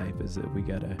climbing life, is that we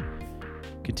got to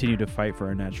continue to fight for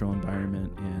our natural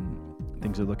environment. And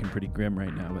things are looking pretty grim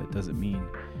right now, but it doesn't mean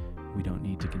we don't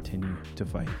need to continue to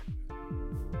fight.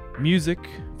 Music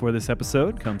for this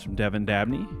episode comes from Devin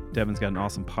Dabney. Devin's got an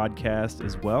awesome podcast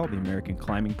as well, The American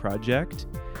Climbing Project.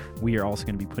 We are also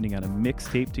going to be putting out a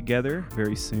mixtape together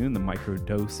very soon, the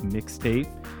Microdose mixtape.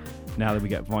 Now that we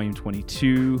got volume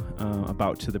 22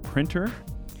 about to the printer,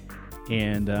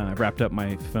 and I wrapped up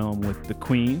my film with The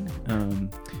Queen,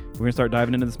 we're going to start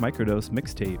diving into this Microdose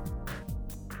mixtape.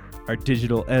 Our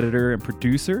digital editor and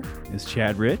producer is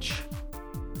Chad Rich.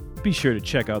 Be sure to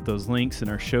check out those links in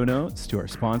our show notes to our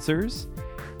sponsors,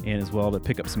 and as well to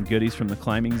pick up some goodies from the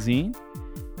Climbing Zine.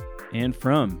 And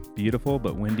from beautiful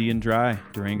but windy and dry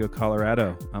Durango,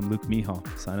 Colorado, I'm Luke Mihal,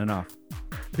 signing off.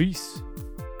 Peace.